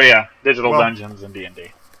 Oh yeah, Digital Dungeons and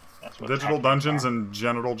D&D. Digital Dungeons and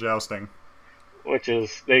Genital Jousting. Which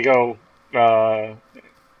is, they go hand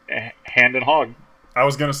in hog. I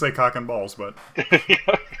was going to say cock and balls, but...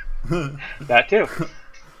 That too.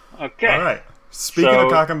 Okay. Alright. Speaking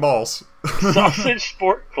of cock and balls. Sausage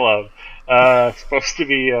Sport Club. Supposed to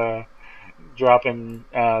be dropping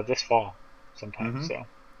this fall sometime, so...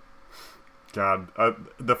 God,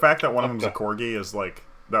 the fact that one of them's a corgi is like,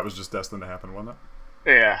 that was just destined to happen, wasn't it?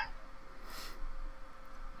 Yeah.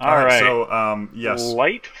 Alright. So, yes.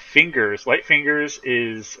 Light Fingers. Light Fingers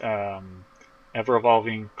is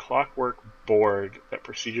ever-evolving clockwork board that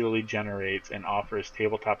procedurally generates and offers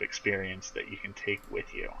tabletop experience that you can take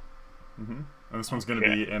with you. Mm-hmm. And this one's going to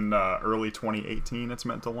be in early 2018. It's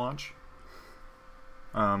meant to launch.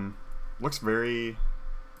 Looks very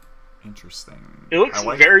interesting. It looks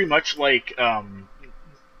very much like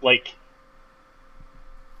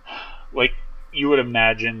you would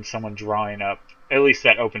imagine someone drawing up. At least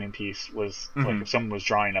that opening piece was like if someone was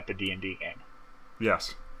drawing up a D&D game.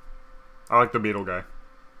 Yes, I like the beetle guy.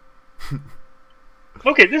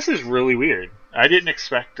 Okay, this is really weird. I didn't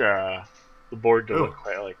expect the board to look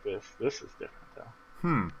quite like this. This is different, though.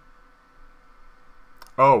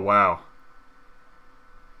 Oh, wow.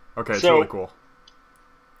 Okay, it's really cool.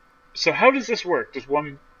 So how does this work? Is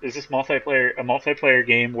this a multiplayer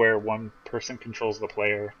game where one person controls the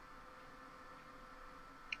player?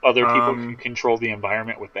 Other people can control the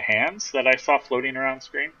environment with the hands that I saw floating around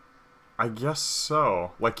screen? I guess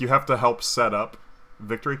so. Like, you have to help set up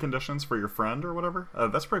victory conditions for your friend or whatever?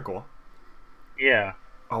 That's pretty cool. Yeah.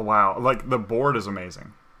 Oh, wow. Like, the board is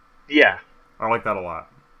amazing. Yeah. I like that a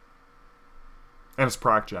lot. And it's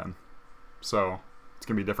proc gen. So, it's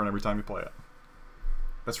going to be different every time you play it.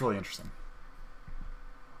 That's really interesting.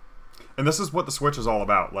 And this is what the Switch is all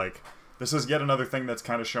about. Like, this is yet another thing that's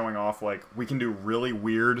kind of showing off, like, we can do really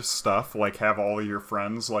weird stuff, like have all of your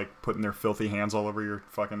friends, like, putting their filthy hands all over your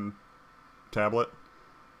fucking tablet.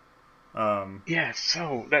 Yeah,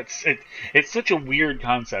 so that's it. It's such a weird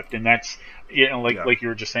concept, and that's like you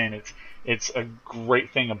were just saying, it's a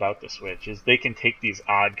great thing about the Switch is they can take these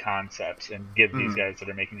odd concepts and give these guys that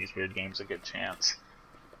are making these weird games a good chance.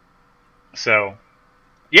 So,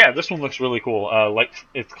 yeah, this one looks really cool.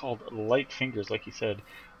 It's called Light Fingers, like you said.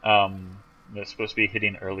 It's supposed to be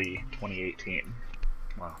hitting early 2018.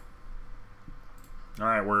 Wow. All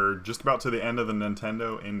right, we're just about to the end of the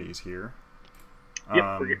Nintendo Indies here.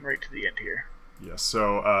 Yep, we're getting right to the end here. Yes.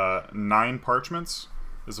 So 9 Parchments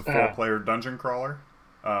is a 4-player dungeon crawler.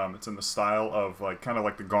 It's in the style of like kind of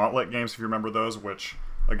like the Gauntlet games, if you remember those. Which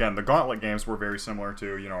again, the Gauntlet games were very similar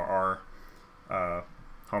to our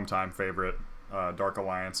home time favorite, Dark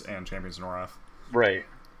Alliance and Champions of Norath. Right.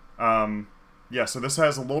 Yeah, so this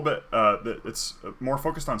has a little bit. It's more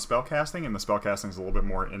focused on spellcasting, and the spellcasting is a little bit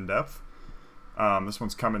more in depth. This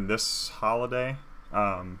one's coming this holiday,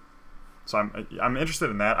 so I'm interested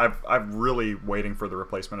in that. I'm really waiting for the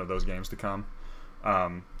replacement of those games to come.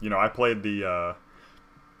 I played the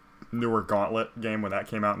newer Gauntlet game when that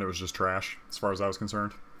came out, and it was just trash as far as I was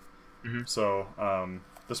concerned. Mm-hmm. So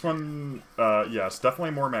this one, it's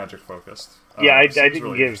definitely more Magic focused. I didn't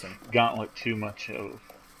really give Gauntlet too much of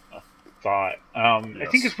a thought. Yes. I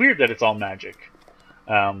think it's weird that it's all Magic.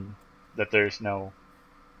 That there's no...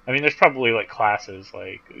 I mean, there's probably like classes,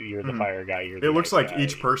 like you're the fire guy, you're the It looks like guy,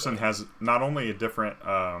 each person has not only a different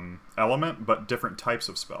element, but different types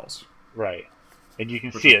of spells. Right. And you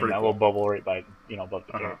can see it in that little bubble right by, above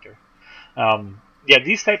the character.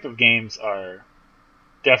 These type of games are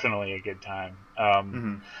definitely a good time.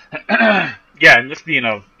 And this being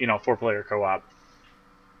a 4-player co-op,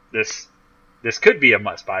 this could be a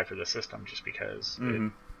must-buy for the system just because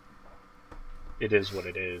it is what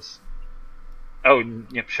it is. Oh,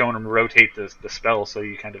 yep, showing them rotate the spell so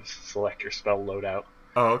you kind of select your spell loadout.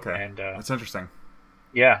 Oh, okay. And that's interesting.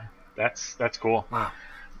 Yeah, that's cool. Wow.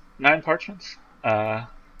 9 Parchments.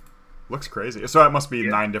 Looks crazy. So it must be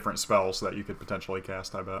 9 different spells that you could potentially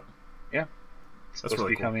cast, I bet. Yeah. It's that's supposed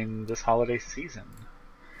really to be coming this holiday season.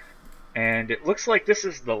 And it looks like this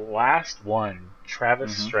is the last one.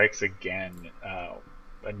 Travis Strikes Again. A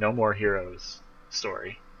No More Heroes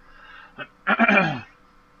story.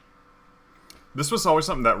 This was always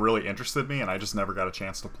something that really interested me, and I just never got a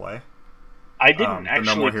chance to play. I didn't actually...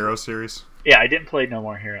 The No More Heroes series? Yeah, I didn't play No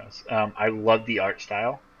More Heroes. I love the art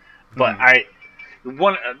style. But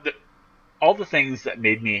all the things that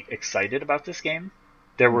made me excited about this game,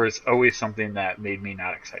 there was always something that made me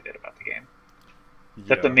not excited about the game. Yeah.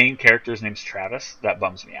 That the main character's name's Travis, that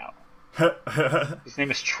bums me out. His name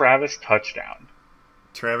is Travis Touchdown.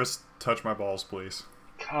 Travis, touch my balls, please.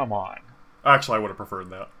 Come on. Actually, I would have preferred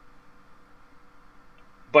that.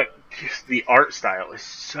 But just the art style is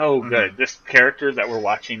so good. This character that we're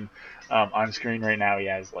watching on screen right now, he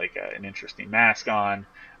has like an interesting mask on.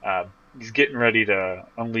 He's getting ready to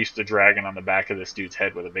unleash the dragon on the back of this dude's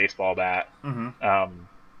head with a baseball bat.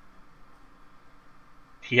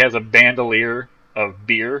 He has a bandolier of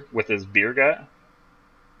beer with his beer gut.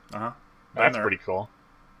 That's pretty cool.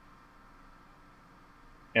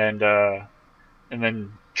 And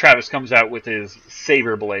then Travis comes out with his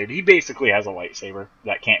saber blade. He basically has a lightsaber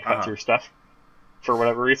that can't cut through stuff for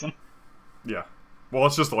whatever reason. Yeah. Well,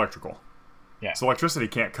 it's just electrical. Yeah. So electricity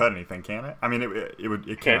can't cut anything, can it? I mean,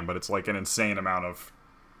 it can, but it's like an insane amount of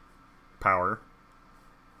power.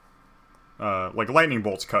 Like lightning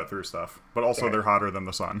bolts cut through stuff, but also they're hotter than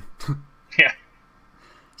the sun. Yeah.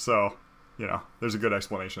 So, there's a good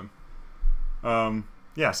explanation. So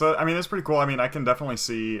I mean, it's pretty cool. I mean, I can definitely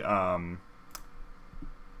see,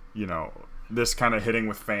 this kind of hitting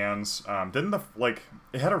with fans.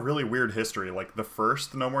 It had a really weird history. Like the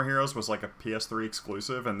first No More Heroes was like a PS3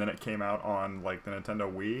 exclusive, and then it came out on like the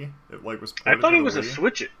Nintendo Wii. It like was. I thought it was a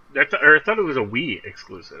Switch, I thought it was a Wii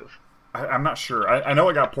exclusive. I'm not sure. I know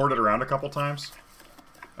it got ported around a couple times.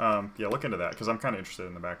 Look into that because I'm kind of interested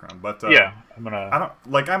in the background. But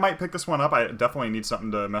I might pick this one up. I definitely need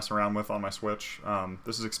something to mess around with on my Switch.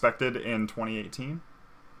 This is expected in 2018.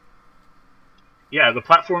 Yeah, the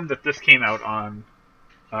platform that this came out on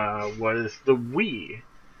was the Wii.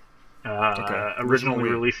 Originally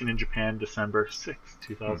releasing in Japan December 6th,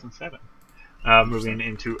 2007. Moving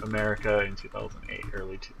into America in 2008,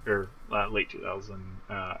 late 2000,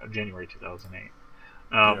 January 2008.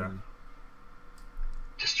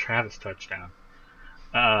 Just Travis Touchdown.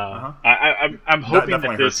 I'm hoping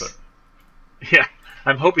that this. Yeah,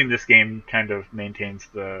 I'm hoping this game kind of maintains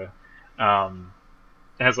the.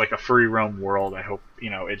 It has like a free roam world. I hope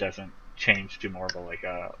it doesn't change to more of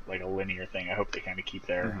a linear thing. I hope they kind of keep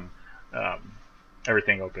their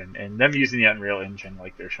everything open, and them using the Unreal Engine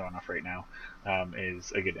like they're showing off right now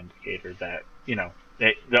is a good indicator that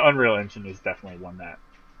the Unreal Engine is definitely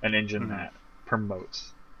an engine that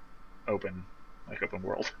promotes open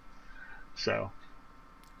world. So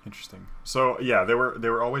interesting. So yeah, they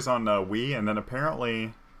were always on Wii, and then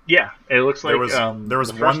apparently it looks like there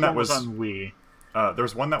was one that was on Wii. There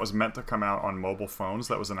was one that was meant to come out on mobile phones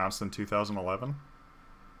that was announced in 2011.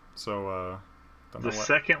 So the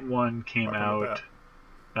second one came out.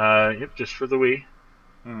 Just for the Wii.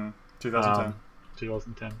 2010.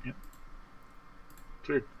 2010. Yep. It's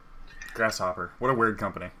weird. Grasshopper. What a weird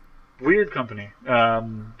company. Weird company.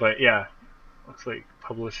 But yeah, looks like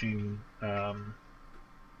publishing.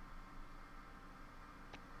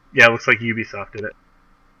 Yeah, looks like Ubisoft did it.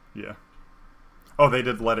 Yeah. Oh, they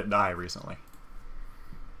did Let It Die recently.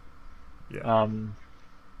 Yeah.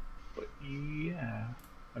 But yeah,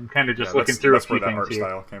 I'm kind of just Yeah, looking through a that's few where that things art here.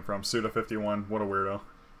 style came from. Suda51, what a weirdo.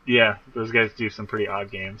 Yeah, those guys do some pretty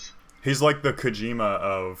odd games. He's like the Kojima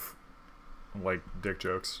of, like, dick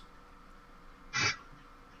jokes.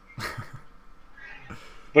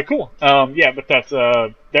 But cool. Yeah, but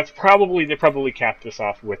that's probably they probably capped this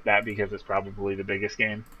off with that because it's probably the biggest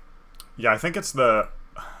game. Yeah, I think it's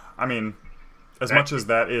I mean, as much as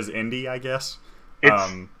that is indie, I guess.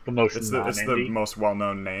 It's the most it's non-indie. the most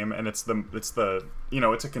well-known name, and it's the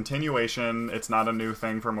it's a continuation. It's not a new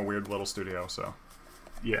thing from a weird little studio, so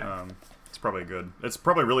yeah, it's probably good. It's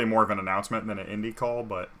probably really more of an announcement than an indie call,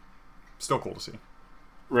 but still cool to see.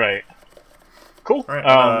 Right. Cool. All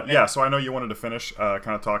right. Yeah. So I know you wanted to finish, kind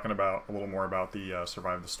of talking about a little more about the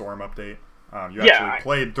Survive the Storm update. You actually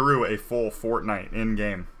played through a full fortnight in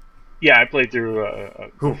game. Yeah, I played through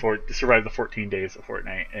Survive the 14 days of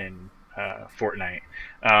Fortnite in Fortnite.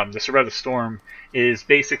 The Survive the Storm is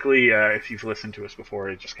basically, if you've listened to us before,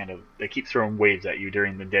 it just they keep throwing waves at you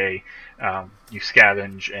during the day. You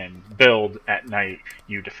scavenge and build. At night,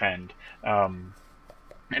 you defend. And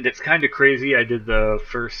it's kind of crazy. I did the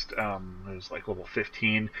first, it was like level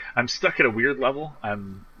 15. I'm stuck at a weird level.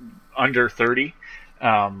 I'm under 30.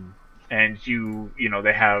 And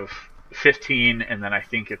they have 15, and then I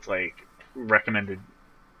think it's like recommended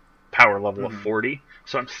power level of 40.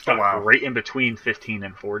 So I'm stuck right in between 15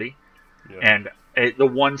 and 40. Yeah. And the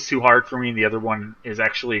one's too hard for me, and the other one is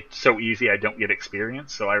actually so easy I don't get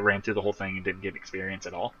experience. So I ran through the whole thing and didn't get experience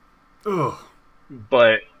at all. Ugh.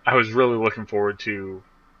 But I was really looking forward to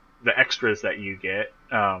the extras that you get.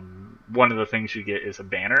 One of the things you get is a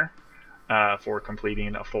banner for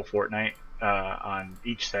completing a full Fortnite on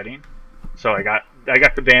each setting. So I got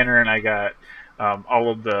the banner, and I got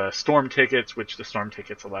all of the storm tickets, which the storm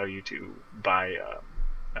tickets allow you to buy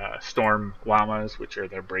storm llamas, which are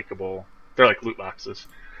they're breakable. They're like loot boxes.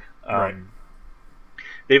 Right.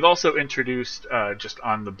 They've also introduced just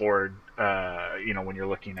on the board, when you're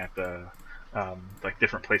looking at the like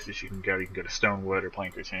different places you can go to Stonewood or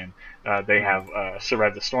Plankerton. They have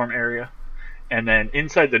Survive the Storm area. And then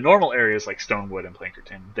inside the normal areas like Stonewood and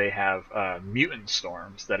Plankerton, they have mutant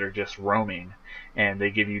storms that are just roaming, and they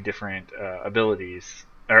give you different abilities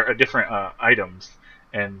or different items.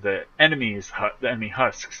 And the enemy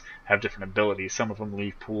husks have different abilities. Some of them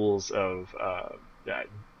leave pools of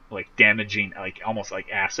like damaging, like almost like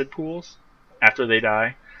acid pools after they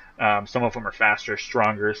die. Some of them are faster,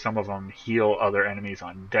 stronger. Some of them heal other enemies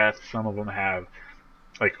on death. Some of them have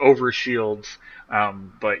like overshields.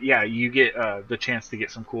 But yeah, you get the chance to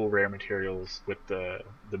get some cool rare materials with the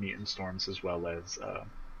mutant storms as well as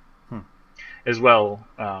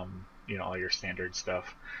all your standard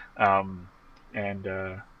stuff.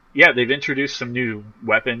 Yeah, they've introduced some new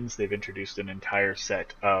weapons. They've introduced an entire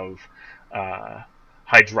set of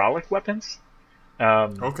hydraulic weapons.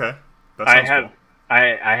 Okay, that sounds cool.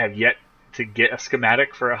 I have yet to get a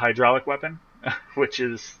schematic for a hydraulic weapon, which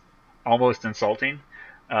is almost insulting.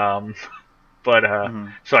 So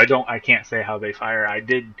I can't say how they fire. I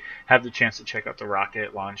did have the chance to check out the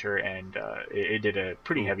rocket launcher, and it did a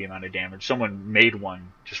pretty heavy amount of damage. Someone made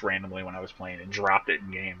one just randomly when I was playing and dropped it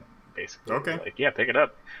in game. Basically, like, yeah, pick it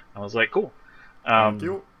up. I was like, cool. Thank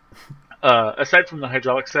you. Aside from the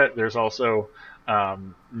hydraulic set, there's also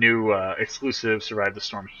new exclusive Survive the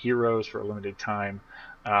Storm heroes for a limited time.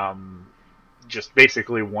 Just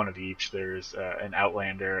basically one of each. There's an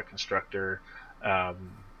Outlander, a Constructor,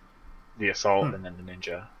 the Assault, and then the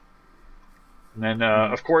Ninja. And then,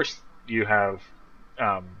 of course, you have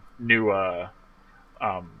new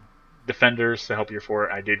Defenders to help your fort.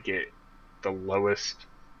 I did get the lowest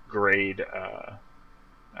grade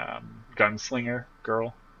Gunslinger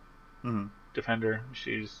girl Defender.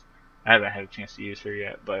 I haven't had a chance to use her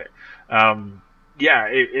yet, but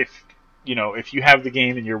if you have the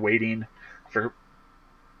game and you're waiting for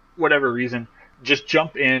whatever reason, just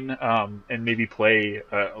jump in and maybe play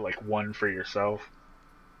like one for yourself.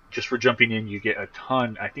 Just for jumping in, you get a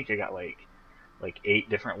ton. I think I got like 8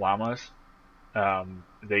 different llamas.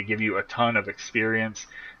 They give you a ton of experience,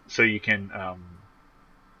 so you can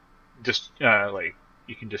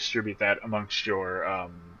you can distribute that amongst your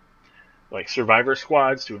like survivor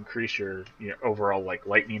squads to increase your overall like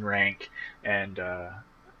lightning rank and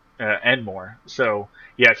more. So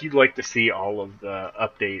yeah, if you'd like to see all of the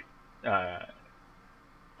update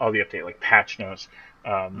all the update, like patch notes,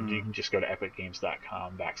 you can just go to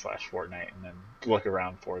epicgames.com/Fortnite and then look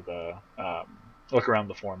around the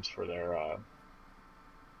forums for their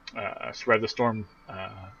Spread the Storm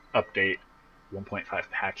update 1.5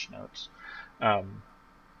 patch notes.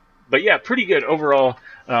 But yeah, pretty good overall.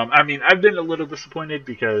 I mean, I've been a little disappointed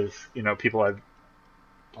because, people I've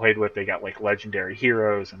played with, they got like legendary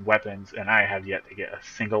heroes and weapons, and I have yet to get a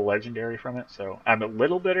single legendary from it, so I'm a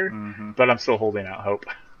little bitter, but I'm still holding out hope.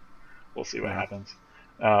 We'll see what happens.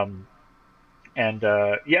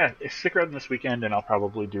 Stick around this weekend, and I'll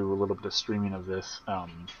probably do a little bit of streaming of this,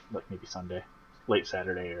 like maybe Sunday, late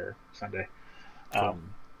Saturday or Sunday. Cool.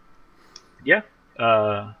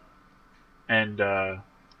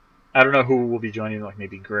 I don't know who will be joining, like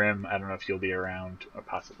maybe Grim. I don't know if you'll be around, or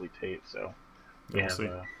possibly Tate. So we have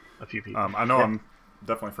a few people. I know I'm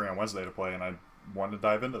definitely free on Wednesday to play, and I wanted to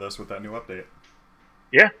dive into this with that new update.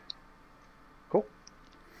 Yeah. Cool.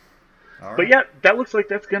 All right. But yeah, that looks like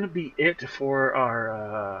that's going to be it for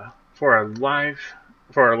our live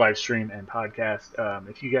stream and podcast.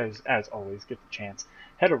 If you guys, as always, get the chance,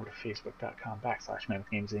 head over to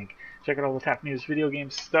facebook.com/MammothGames Inc. Check out all the top news, video game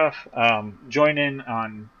stuff. Join in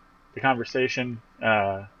on the conversation.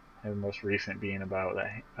 And the most recent being about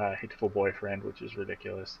that hateful boyfriend, which is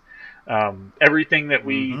ridiculous. Everything that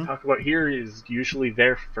we talk about here is usually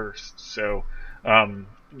there first. So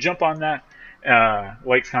jump on that.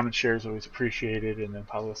 Likes, comments, shares, always appreciated. And then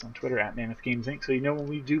follow us on Twitter @MammothGames Inc. so you know when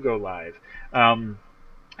we do go live.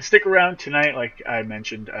 Stick around tonight, like I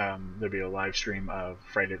mentioned. There'll be a live stream of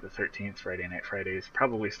Friday the 13th, Friday Night Fridays,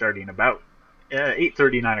 probably starting about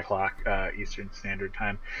 8:30, 9 o'clock Eastern Standard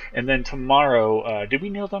Time. And then tomorrow, did we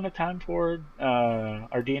nail down a time for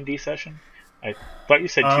our D&D session? I thought you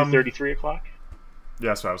said 2:30, 3 o'clock.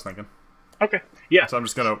 Yeah, that's what I was thinking. Okay, yeah. So I'm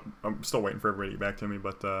still waiting for everybody to get back to me,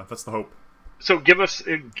 but that's the hope. So give us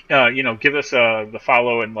the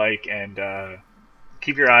follow and like, and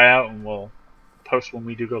keep your eye out, and we'll post when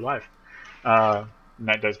we do go live. And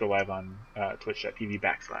that does go live on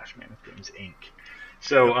twitch.tv/MammothGames Inc.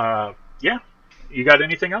 So, yeah. You got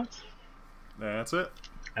anything else? That's it.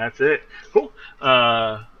 That's it. Cool.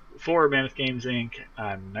 For Mammoth Games Inc.,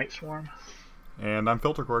 I'm Night Swarm. And I'm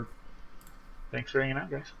Filtercord. Thanks for hanging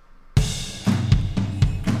out, guys.